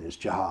doctrine is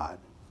jihad.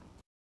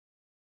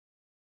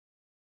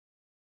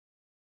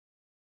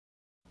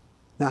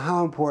 Now,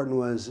 how important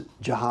was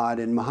jihad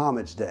in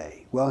Muhammad's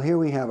day? Well, here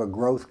we have a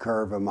growth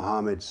curve of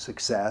Muhammad's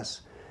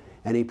success,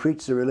 and he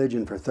preached the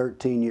religion for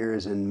 13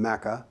 years in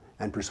Mecca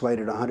and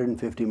persuaded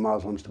 150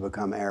 Muslims to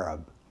become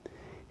Arab.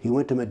 He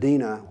went to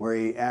Medina, where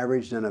he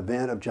averaged an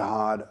event of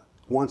jihad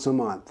once a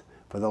month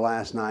for the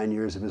last 9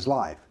 years of his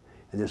life,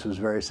 and this was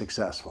very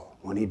successful.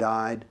 When he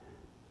died,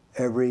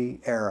 every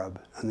Arab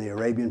on the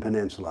Arabian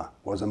Peninsula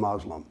was a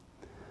Muslim.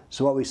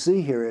 So what we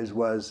see here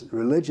was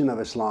religion of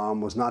Islam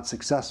was not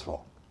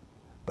successful,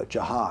 but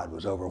jihad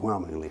was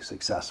overwhelmingly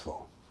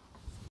successful.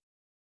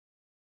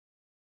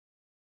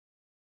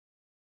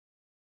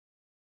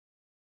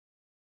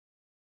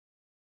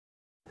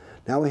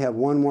 Now we have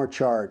one more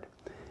chart.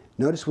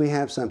 Notice we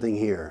have something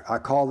here. I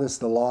call this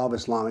the law of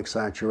Islamic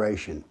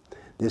saturation.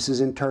 This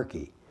is in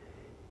Turkey.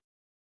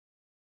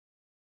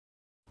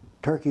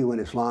 Turkey, when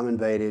Islam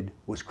invaded,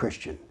 was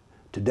Christian.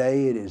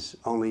 Today it is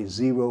only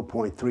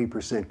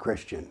 0.3%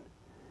 Christian.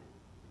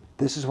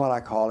 This is what I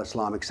call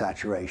Islamic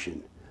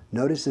saturation.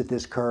 Notice that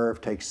this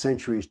curve takes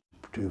centuries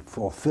to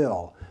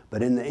fulfill,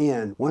 but in the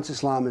end, once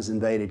Islam is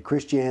invaded,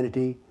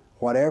 Christianity,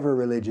 whatever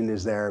religion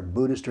is there,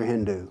 Buddhist or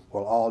Hindu,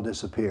 will all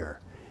disappear,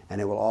 and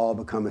it will all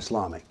become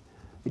Islamic.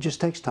 It just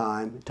takes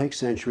time, it takes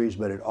centuries,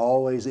 but it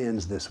always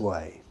ends this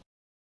way.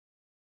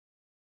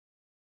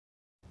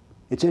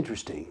 It's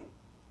interesting,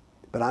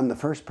 but I'm the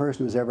first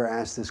person who's ever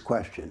asked this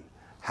question.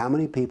 How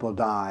many people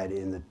died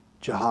in the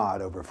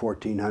jihad over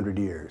 1,400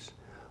 years?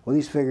 Well,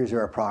 these figures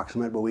are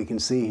approximate, but we can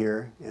see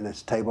here in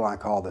this table I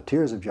call the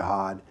tiers of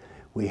jihad,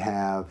 we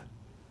have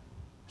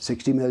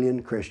 60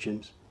 million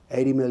Christians,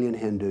 80 million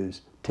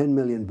Hindus, 10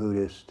 million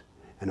Buddhists,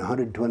 and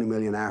 120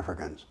 million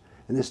Africans.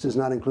 And this does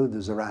not include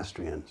the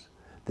Zoroastrians.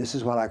 This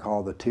is what I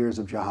call the tiers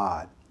of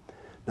jihad.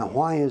 Now,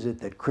 why is it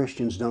that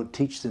Christians don't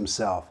teach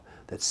themselves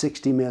that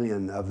 60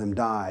 million of them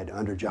died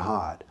under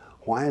jihad?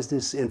 Why is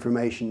this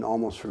information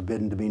almost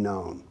forbidden to be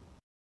known?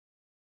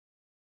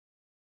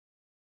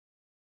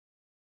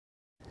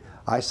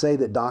 I say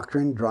that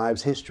doctrine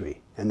drives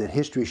history, and that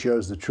history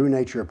shows the true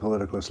nature of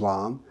political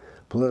Islam.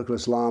 Political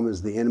Islam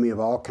is the enemy of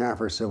all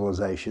Kafir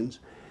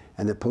civilizations,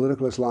 and that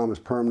political Islam is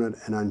permanent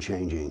and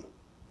unchanging.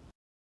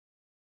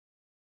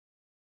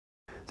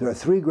 There are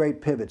three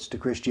great pivots to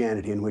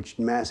Christianity in which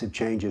massive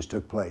changes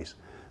took place.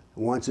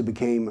 Once it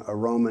became a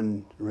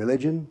Roman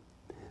religion,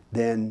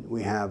 then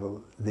we have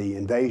the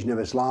invasion of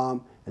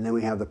Islam, and then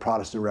we have the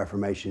Protestant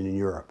Reformation in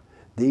Europe.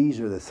 These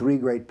are the three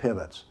great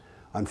pivots.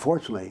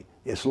 Unfortunately,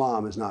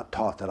 Islam is not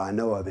taught that I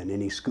know of in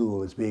any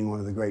school as being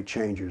one of the great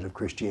changers of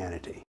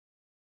Christianity.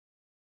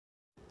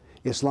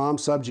 Islam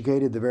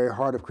subjugated the very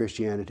heart of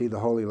Christianity,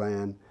 the Holy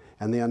Land,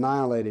 and they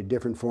annihilated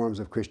different forms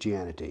of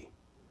Christianity.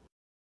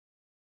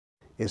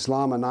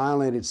 Islam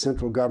annihilated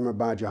central government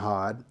by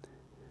jihad.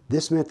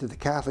 This meant that the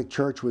Catholic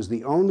Church was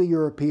the only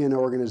European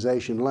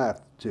organization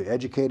left to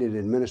educate and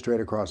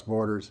administrate across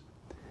borders.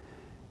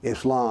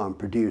 Islam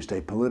produced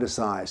a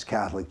politicized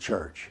Catholic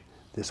Church.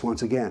 This,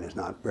 once again, is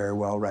not very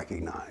well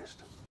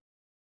recognized.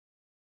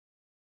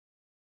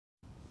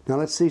 Now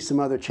let's see some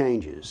other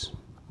changes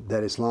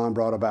that Islam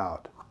brought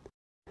about.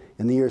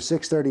 In the year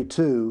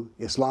 632,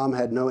 Islam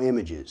had no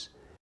images.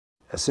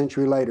 A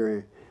century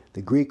later,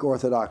 the Greek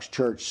Orthodox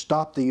Church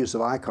stopped the use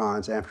of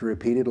icons after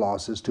repeated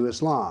losses to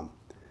Islam.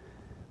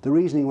 The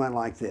reasoning went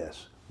like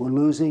this: we're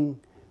losing,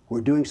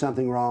 we're doing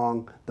something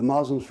wrong, the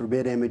Muslims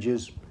forbid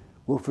images,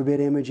 we'll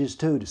forbid images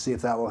too to see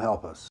if that will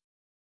help us.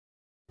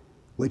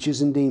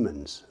 Witches and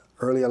demons,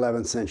 early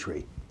 11th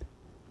century.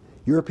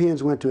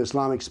 Europeans went to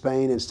Islamic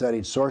Spain and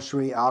studied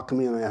sorcery,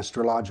 alchemy, and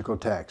astrological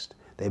texts.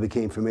 They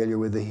became familiar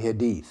with the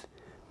Hadith.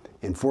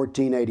 In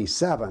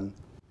 1487,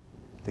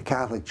 the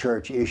Catholic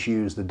Church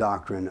issues the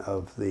doctrine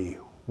of the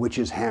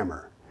witch's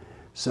hammer.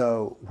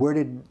 So where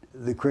did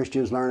the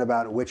Christians learn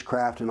about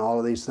witchcraft and all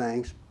of these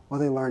things? Well,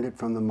 they learned it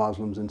from the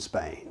Muslims in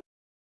Spain.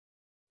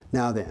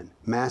 Now then,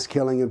 mass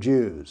killing of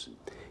Jews.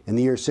 In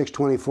the year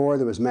 624,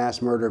 there was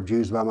mass murder of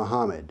Jews by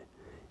Muhammad.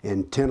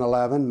 In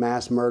 1011,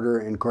 mass murder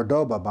in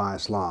Cordoba by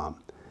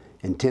Islam.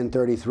 In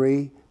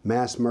 1033,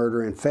 mass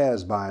murder in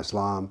Fez by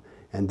Islam.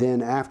 And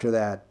then after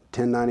that,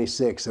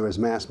 1096, there was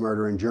mass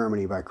murder in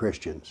Germany by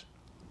Christians.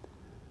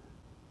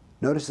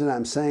 Notice that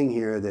I'm saying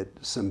here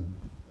that some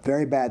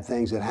very bad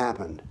things that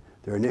happened,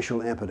 their initial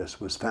impetus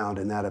was found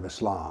in that of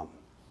Islam.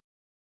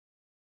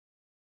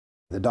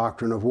 The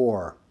doctrine of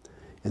war.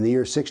 In the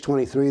year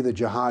 623, the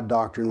jihad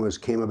doctrine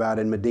came about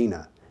in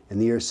Medina. In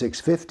the year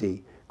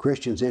 650,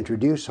 Christians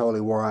introduced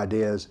holy war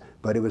ideas,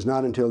 but it was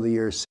not until the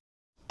year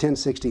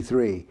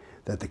 1063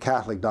 that the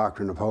Catholic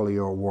doctrine of holy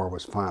war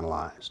was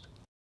finalized.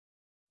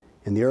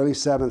 In the early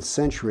 7th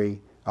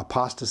century,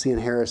 apostasy and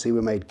heresy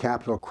were made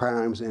capital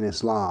crimes in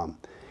Islam.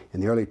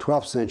 In the early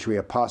 12th century,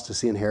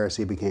 apostasy and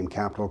heresy became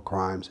capital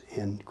crimes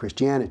in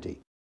Christianity.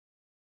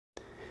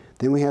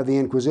 Then we have the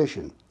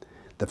Inquisition.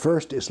 The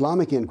first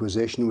Islamic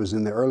Inquisition was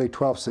in the early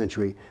 12th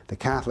century. The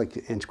Catholic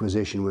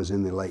Inquisition was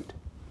in the late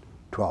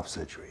 12th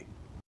century.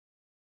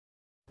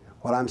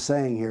 What I'm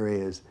saying here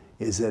is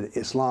that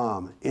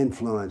Islam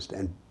influenced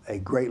a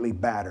greatly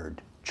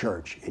battered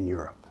church in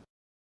Europe.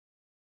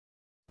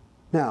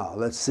 Now,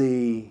 let's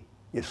see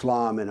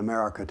Islam in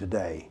America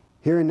today.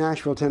 Here in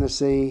Nashville,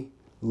 Tennessee,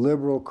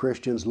 liberal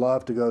Christians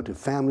love to go to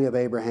Family of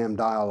Abraham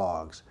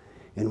dialogues,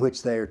 in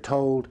which they are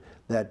told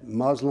that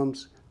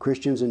Muslims,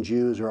 Christians, and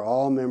Jews are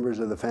all members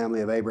of the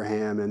family of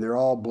Abraham, and they're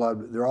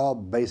all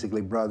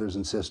basically brothers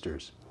and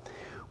sisters.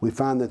 We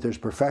find that there's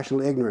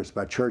professional ignorance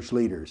by church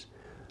leaders.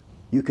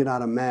 You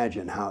cannot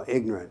imagine how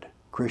ignorant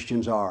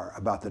Christians are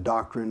about the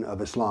doctrine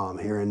of Islam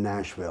here in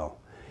Nashville.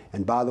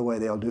 And by the way,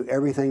 they'll do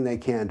everything they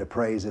can to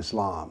praise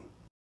Islam.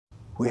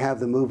 We have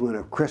the movement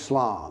of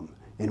Chrislam,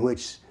 in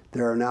which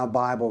there are now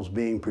Bibles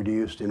being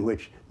produced in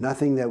which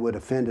nothing that would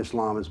offend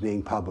Islam is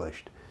being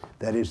published.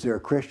 That is, there are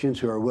Christians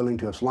who are willing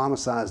to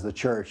Islamicize the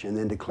church and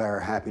then declare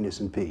happiness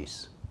and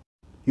peace.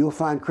 You'll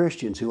find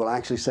Christians who will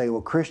actually say,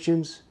 well,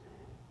 Christians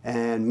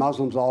and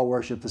Muslims all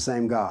worship the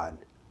same God.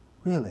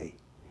 Really?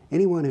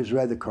 Anyone who's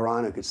read the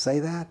Quran who could say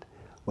that?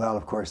 Well,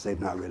 of course, they've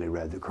not really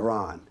read the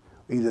Quran.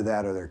 Either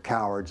that or they're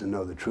cowards and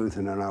know the truth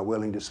and are not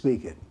willing to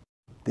speak it.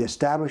 The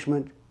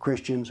establishment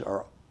Christians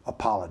are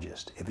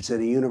apologists. If it's at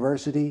a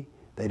university,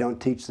 they don't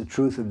teach the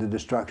truth of the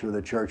destruction of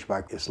the church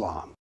by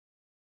Islam.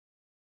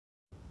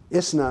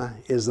 ISNA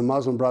is the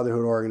Muslim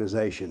Brotherhood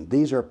organization.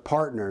 These are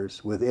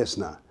partners with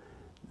ISNA.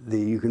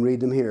 You can read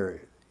them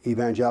here: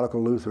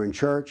 Evangelical Lutheran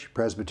Church,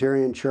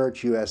 Presbyterian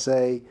Church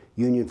USA,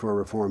 Union for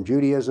Reform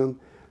Judaism,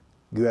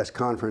 U.S.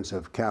 Conference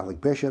of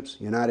Catholic Bishops,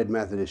 United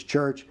Methodist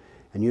Church,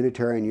 and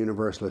Unitarian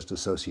Universalist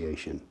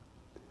Association.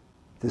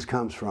 This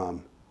comes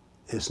from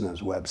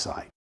ISNA's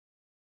website.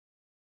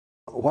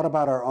 What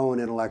about our own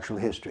intellectual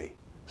history?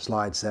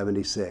 Slide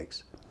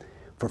 76.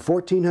 For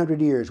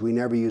 1400 years we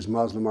never used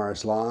Muslim or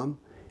Islam.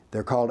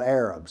 They're called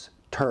Arabs,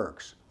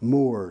 Turks,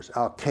 Moors,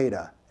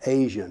 Al-Qaeda,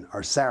 Asian,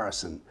 or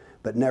Saracen,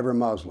 but never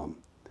Muslim.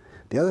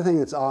 The other thing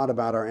that's odd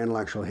about our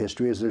intellectual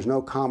history is there's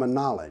no common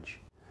knowledge.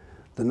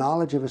 The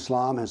knowledge of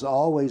Islam has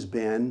always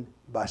been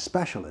by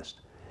specialists.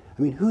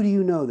 I mean, who do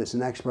you know that's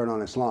an expert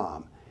on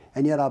Islam?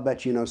 And yet I'll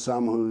bet you know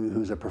some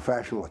who's a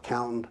professional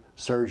accountant,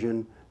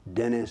 surgeon,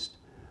 dentist,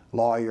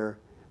 lawyer.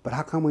 But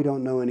how come we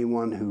don't know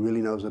anyone who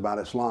really knows about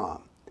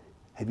Islam?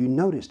 Have you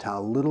noticed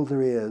how little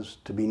there is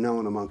to be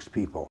known amongst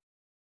people?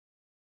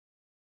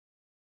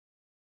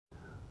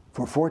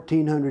 For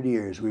 1400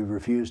 years we've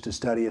refused to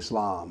study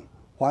Islam.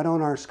 Why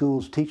don't our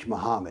schools teach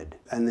Muhammad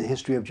and the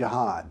history of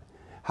jihad?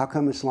 How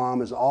come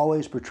Islam is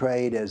always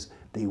portrayed as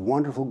the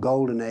wonderful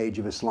golden age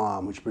of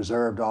Islam, which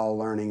preserved all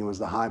learning and was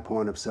the high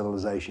point of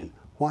civilization?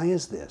 Why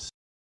is this?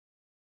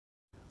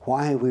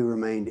 Why have we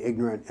remained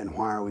ignorant, and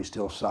why are we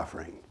still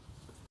suffering?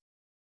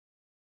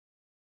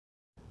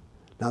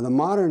 Now, the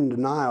modern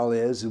denial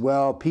is,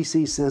 well,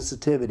 PC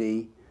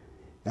sensitivity,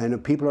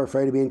 and people are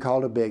afraid of being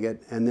called a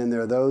bigot, and then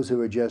there are those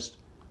who are just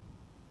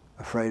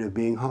afraid of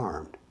being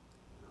harmed.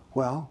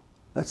 Well,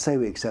 let's say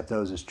we accept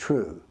those as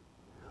true.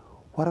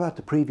 What about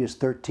the previous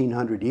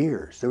 1300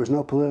 years? There was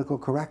no political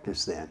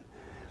correctness then.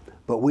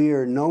 But we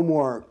are no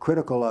more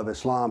critical of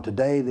Islam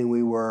today than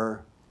we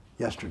were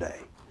yesterday.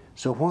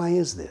 So why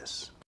is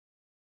this?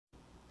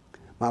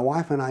 My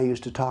wife and I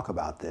used to talk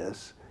about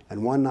this,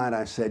 and one night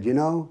I said, you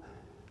know,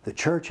 the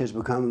church has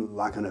become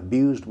like an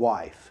abused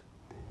wife.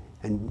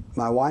 And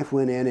my wife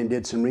went in and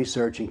did some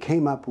research and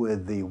came up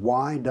with the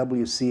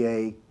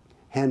YWCA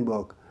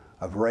Handbook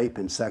of Rape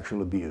and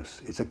Sexual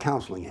Abuse. It's a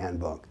counseling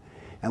handbook.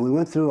 And we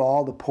went through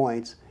all the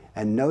points,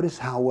 and notice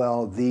how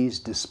well these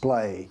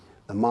display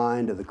the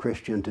mind of the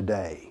Christian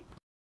today.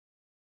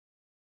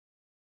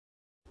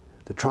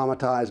 The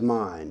traumatized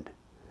mind.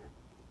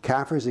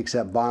 Kafirs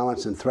accept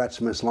violence and threats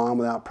from Islam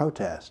without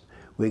protest.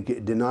 We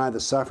deny the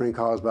suffering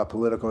caused by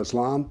political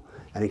Islam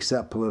and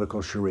accept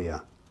political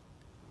Sharia.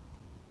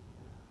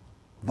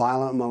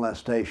 Violent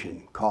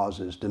molestation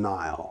causes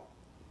denial.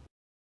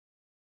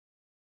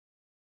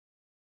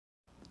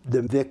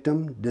 The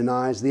victim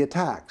denies the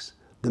attacks.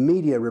 The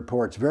media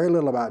reports very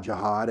little about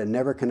jihad and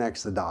never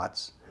connects the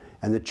dots,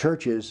 and the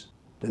churches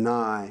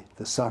deny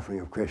the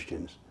suffering of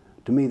Christians.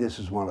 To me, this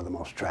is one of the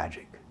most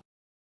tragic.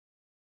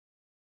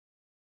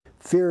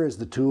 Fear is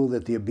the tool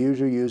that the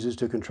abuser uses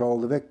to control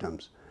the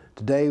victims.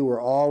 Today,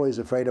 we're always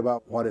afraid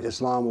about what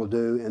Islam will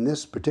do, and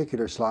this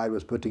particular slide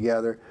was put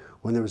together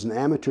when there was an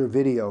amateur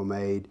video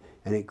made,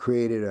 and it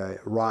created a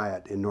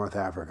riot in North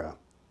Africa.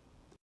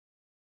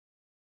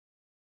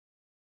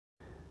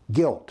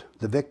 Guilt.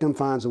 The victim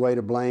finds a way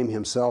to blame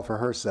himself or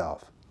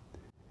herself.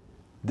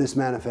 This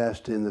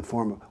manifests in the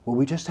form of, well,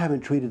 we just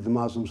haven't treated the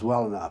Muslims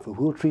well enough. If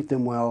we'll treat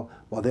them well,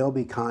 they'll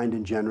be kind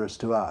and generous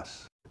to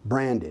us.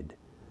 Branded.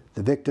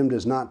 The victim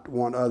does not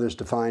want others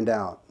to find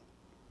out.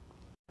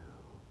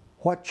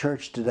 What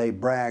church today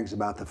brags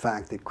about the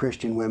fact that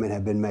Christian women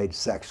have been made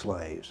sex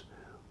slaves?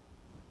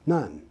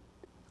 None.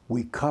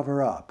 We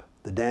cover up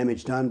the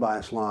damage done by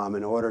Islam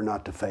in order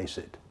not to face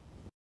it.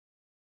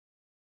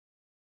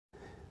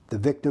 The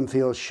victim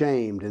feels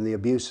shamed and the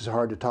abuse is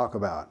hard to talk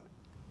about.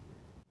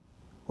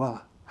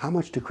 Well, how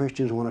much do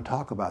Christians want to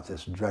talk about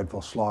this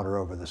dreadful slaughter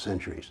over the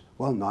centuries?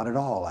 Well, not at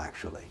all,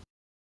 actually.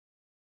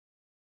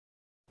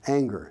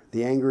 Anger.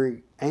 The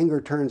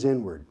anger turns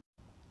inward.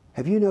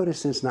 Have you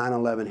noticed since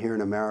 9/11 here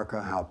in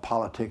America how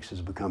politics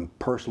has become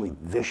personally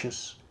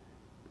vicious?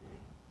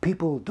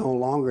 People no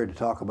longer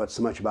talk about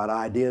so much about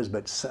ideas,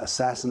 but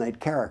assassinate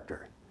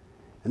character.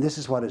 And this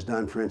is what is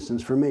done, for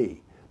instance, for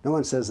me. No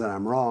one says that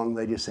I'm wrong,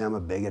 they just say I'm a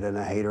bigot and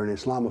a hater and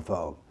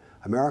Islamophobe.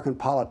 American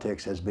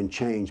politics has been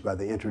changed by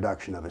the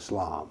introduction of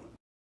Islam.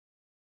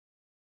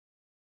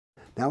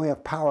 Now we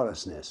have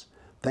powerlessness.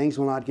 Things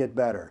will not get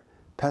better.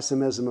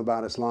 pessimism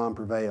about Islam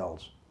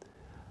prevails.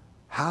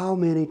 How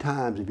many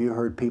times have you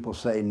heard people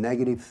say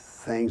negative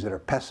things that are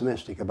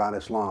pessimistic about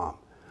Islam?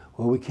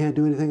 Well, we can't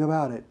do anything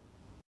about it.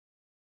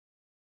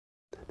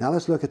 Now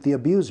let's look at the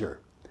abuser.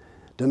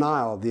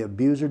 Denial. The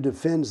abuser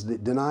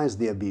denies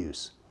the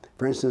abuse.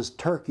 For instance,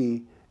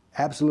 Turkey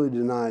absolutely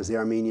denies the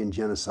Armenian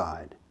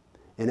genocide.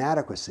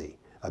 Inadequacy.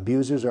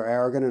 Abusers are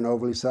arrogant and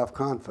overly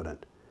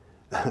self-confident.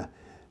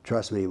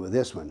 Trust me with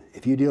this one.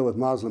 If you deal with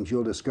Muslims,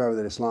 you'll discover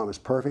that Islam is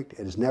perfect.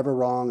 It is never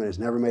wrong. It has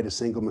never made a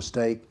single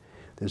mistake.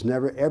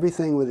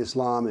 Everything with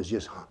Islam is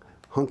just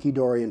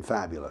hunky-dory and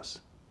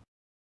fabulous.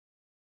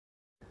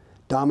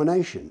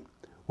 Domination.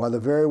 While the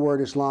very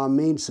word Islam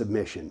means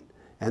submission,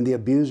 and the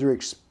abuser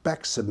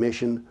expects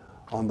submission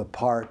on the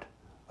part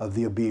of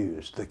the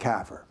abused, the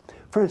kafir.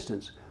 For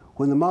instance,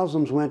 when the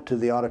Muslims went to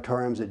the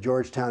auditoriums at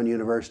Georgetown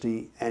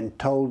University and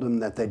told them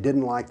that they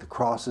didn't like the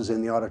crosses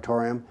in the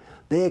auditorium,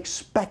 they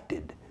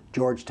expected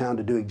Georgetown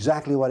to do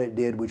exactly what it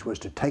did, which was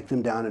to take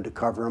them down and to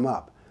cover them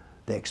up.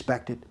 They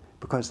expect it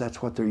because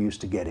that's what they're used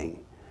to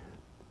getting.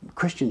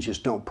 Christians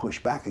just don't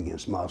push back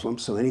against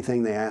Muslims, so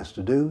anything they ask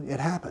to do, it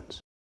happens.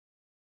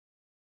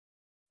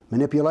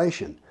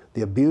 Manipulation.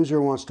 The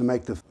abuser wants to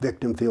make the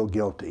victim feel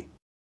guilty.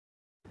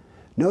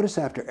 Notice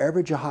after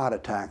every jihad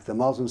attack, the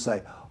Muslims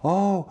say,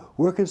 oh,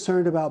 we're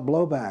concerned about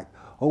blowback.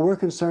 Oh, we're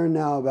concerned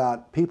now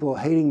about people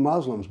hating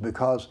Muslims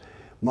because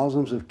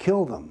Muslims have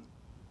killed them.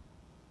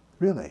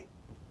 Really?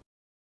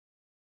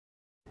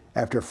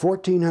 After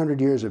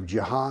 1,400 years of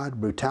jihad,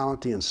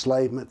 brutality,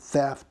 enslavement,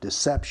 theft,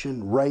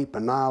 deception, rape,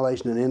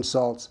 annihilation, and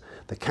insults,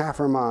 the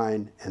kafir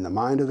mind and the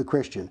mind of the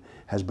Christian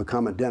has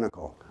become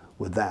identical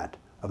with that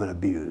of an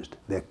abused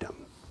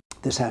victim.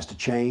 This has to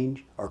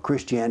change, or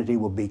Christianity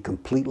will be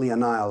completely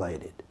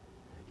annihilated.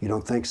 You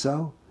don't think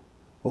so?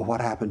 Well,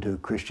 what happened to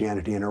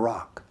Christianity in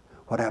Iraq?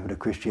 What happened to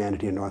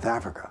Christianity in North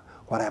Africa?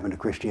 What happened to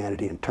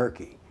Christianity in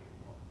Turkey?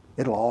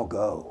 It'll all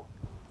go.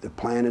 The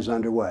plan is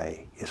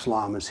underway.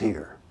 Islam is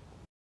here.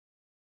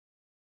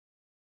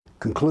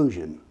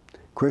 Conclusion.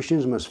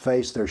 Christians must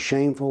face their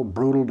shameful,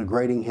 brutal,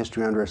 degrading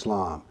history under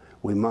Islam.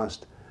 We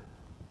must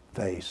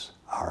face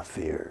our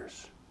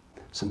fears.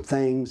 Some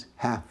things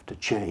have to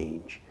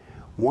change.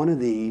 One of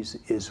these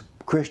is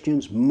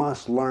Christians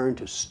must learn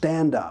to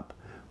stand up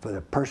for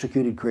the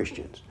persecuted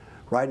Christians.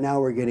 Right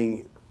now we're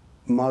getting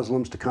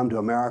Muslims to come to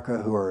America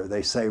who are,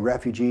 they say,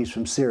 refugees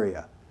from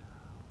Syria.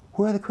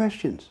 Where are the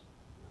Christians?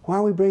 Why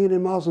are we bringing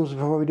in Muslims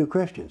before we do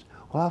Christians?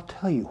 Well, I'll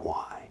tell you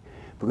why.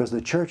 Because the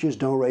churches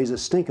don't raise a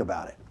stink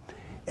about it.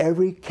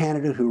 Every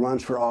candidate who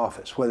runs for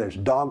office, whether it's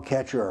dog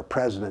catcher or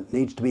president,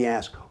 needs to be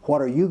asked,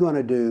 what are you going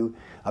to do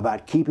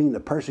about keeping the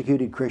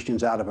persecuted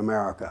Christians out of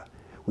America?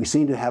 We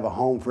seem to have a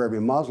home for every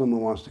Muslim who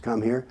wants to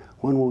come here.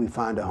 When will we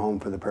find a home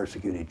for the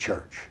persecuted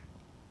church?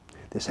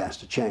 This has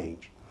to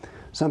change.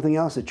 Something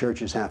else that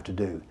churches have to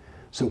do.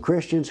 Some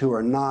Christians who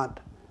are not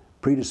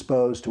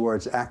predisposed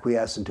towards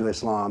acquiescing to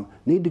Islam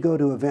need to go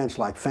to events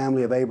like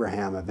Family of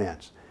Abraham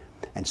events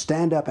and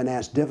stand up and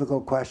ask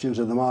difficult questions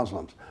of the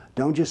Muslims.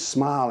 Don't just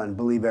smile and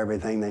believe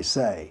everything they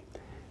say.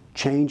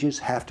 Changes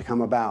have to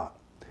come about.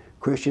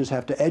 Christians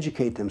have to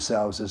educate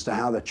themselves as to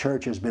how the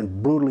church has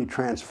been brutally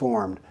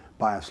transformed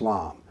by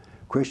Islam.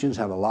 Christians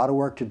have a lot of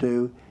work to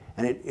do,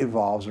 and it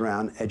evolves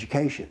around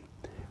education.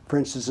 For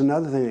instance,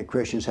 another thing that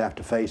Christians have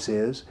to face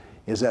is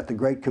that the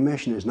Great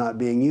Commission is not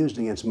being used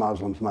against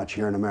Muslims much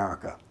here in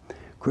America.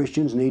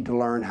 Christians need to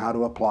learn how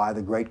to apply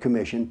the Great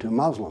Commission to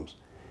Muslims.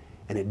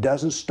 And it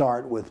doesn't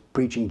start with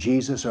preaching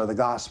Jesus or the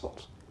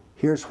Gospels.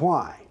 Here's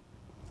why.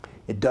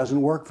 It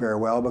doesn't work very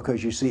well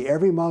because you see,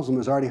 every Muslim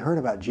has already heard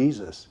about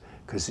Jesus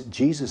because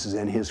Jesus is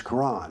in his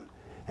Quran.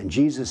 And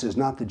Jesus is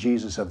not the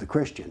Jesus of the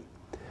Christian.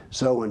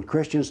 So when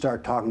Christians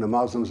start talking to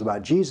Muslims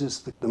about Jesus,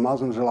 the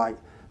Muslims are like,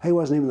 hey, he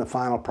wasn't even the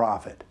final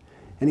prophet.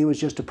 And he was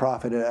just a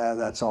prophet,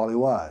 that's all he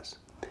was.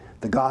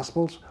 The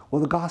Gospels?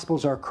 Well, the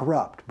Gospels are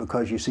corrupt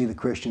because you see the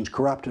Christians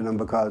corrupted them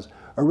because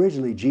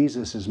originally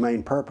Jesus'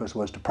 main purpose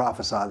was to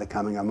prophesy the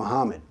coming of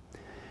Muhammad.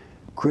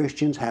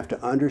 Christians have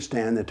to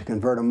understand that to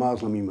convert a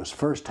Muslim, you must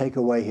first take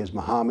away his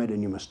Muhammad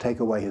and you must take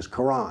away his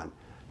Quran.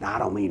 Now, I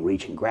don't mean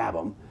reach and grab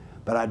them,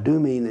 but I do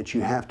mean that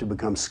you have to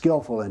become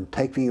skillful in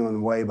taking them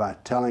away by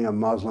telling a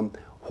Muslim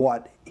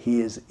what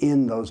he is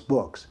in those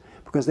books,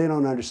 because they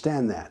don't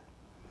understand that.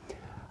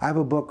 I have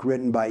a book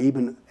written by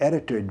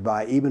edited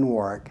by Ibn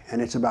Warwick,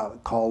 and it's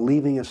called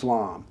Leaving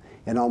Islam.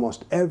 In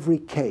almost every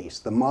case,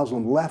 the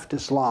Muslim left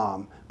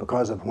Islam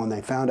because of when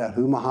they found out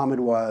who Muhammad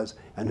was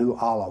and who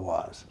Allah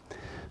was.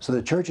 So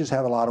the churches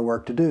have a lot of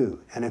work to do,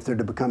 and if they're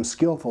to become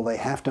skillful, they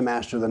have to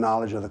master the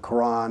knowledge of the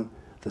Quran,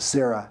 the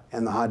Sirah,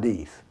 and the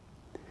Hadith.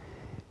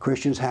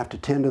 Christians have to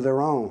tend to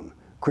their own.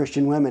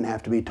 Christian women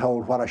have to be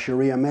told what a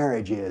Sharia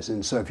marriage is,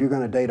 and so if you're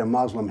going to date a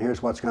Muslim,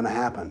 here's what's going to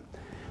happen.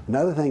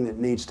 Another thing that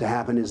needs to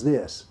happen is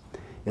this,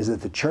 is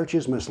that the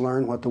churches must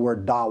learn what the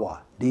word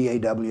dawah,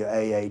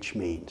 D-A-W-A-H,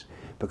 means.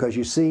 Because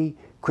you see,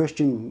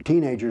 Christian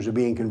teenagers are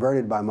being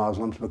converted by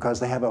Muslims because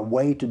they have a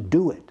way to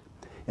do it.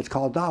 It's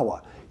called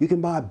dawah. You can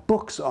buy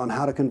books on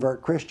how to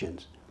convert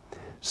Christians.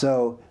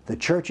 So the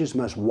churches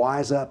must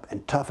wise up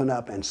and toughen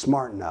up and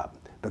smarten up,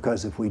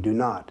 because if we do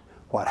not,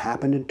 what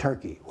happened in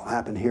Turkey will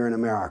happen here in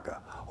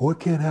America. Oh, it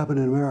can't happen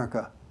in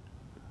America.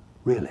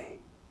 Really?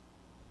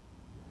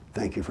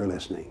 Thank you for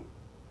listening.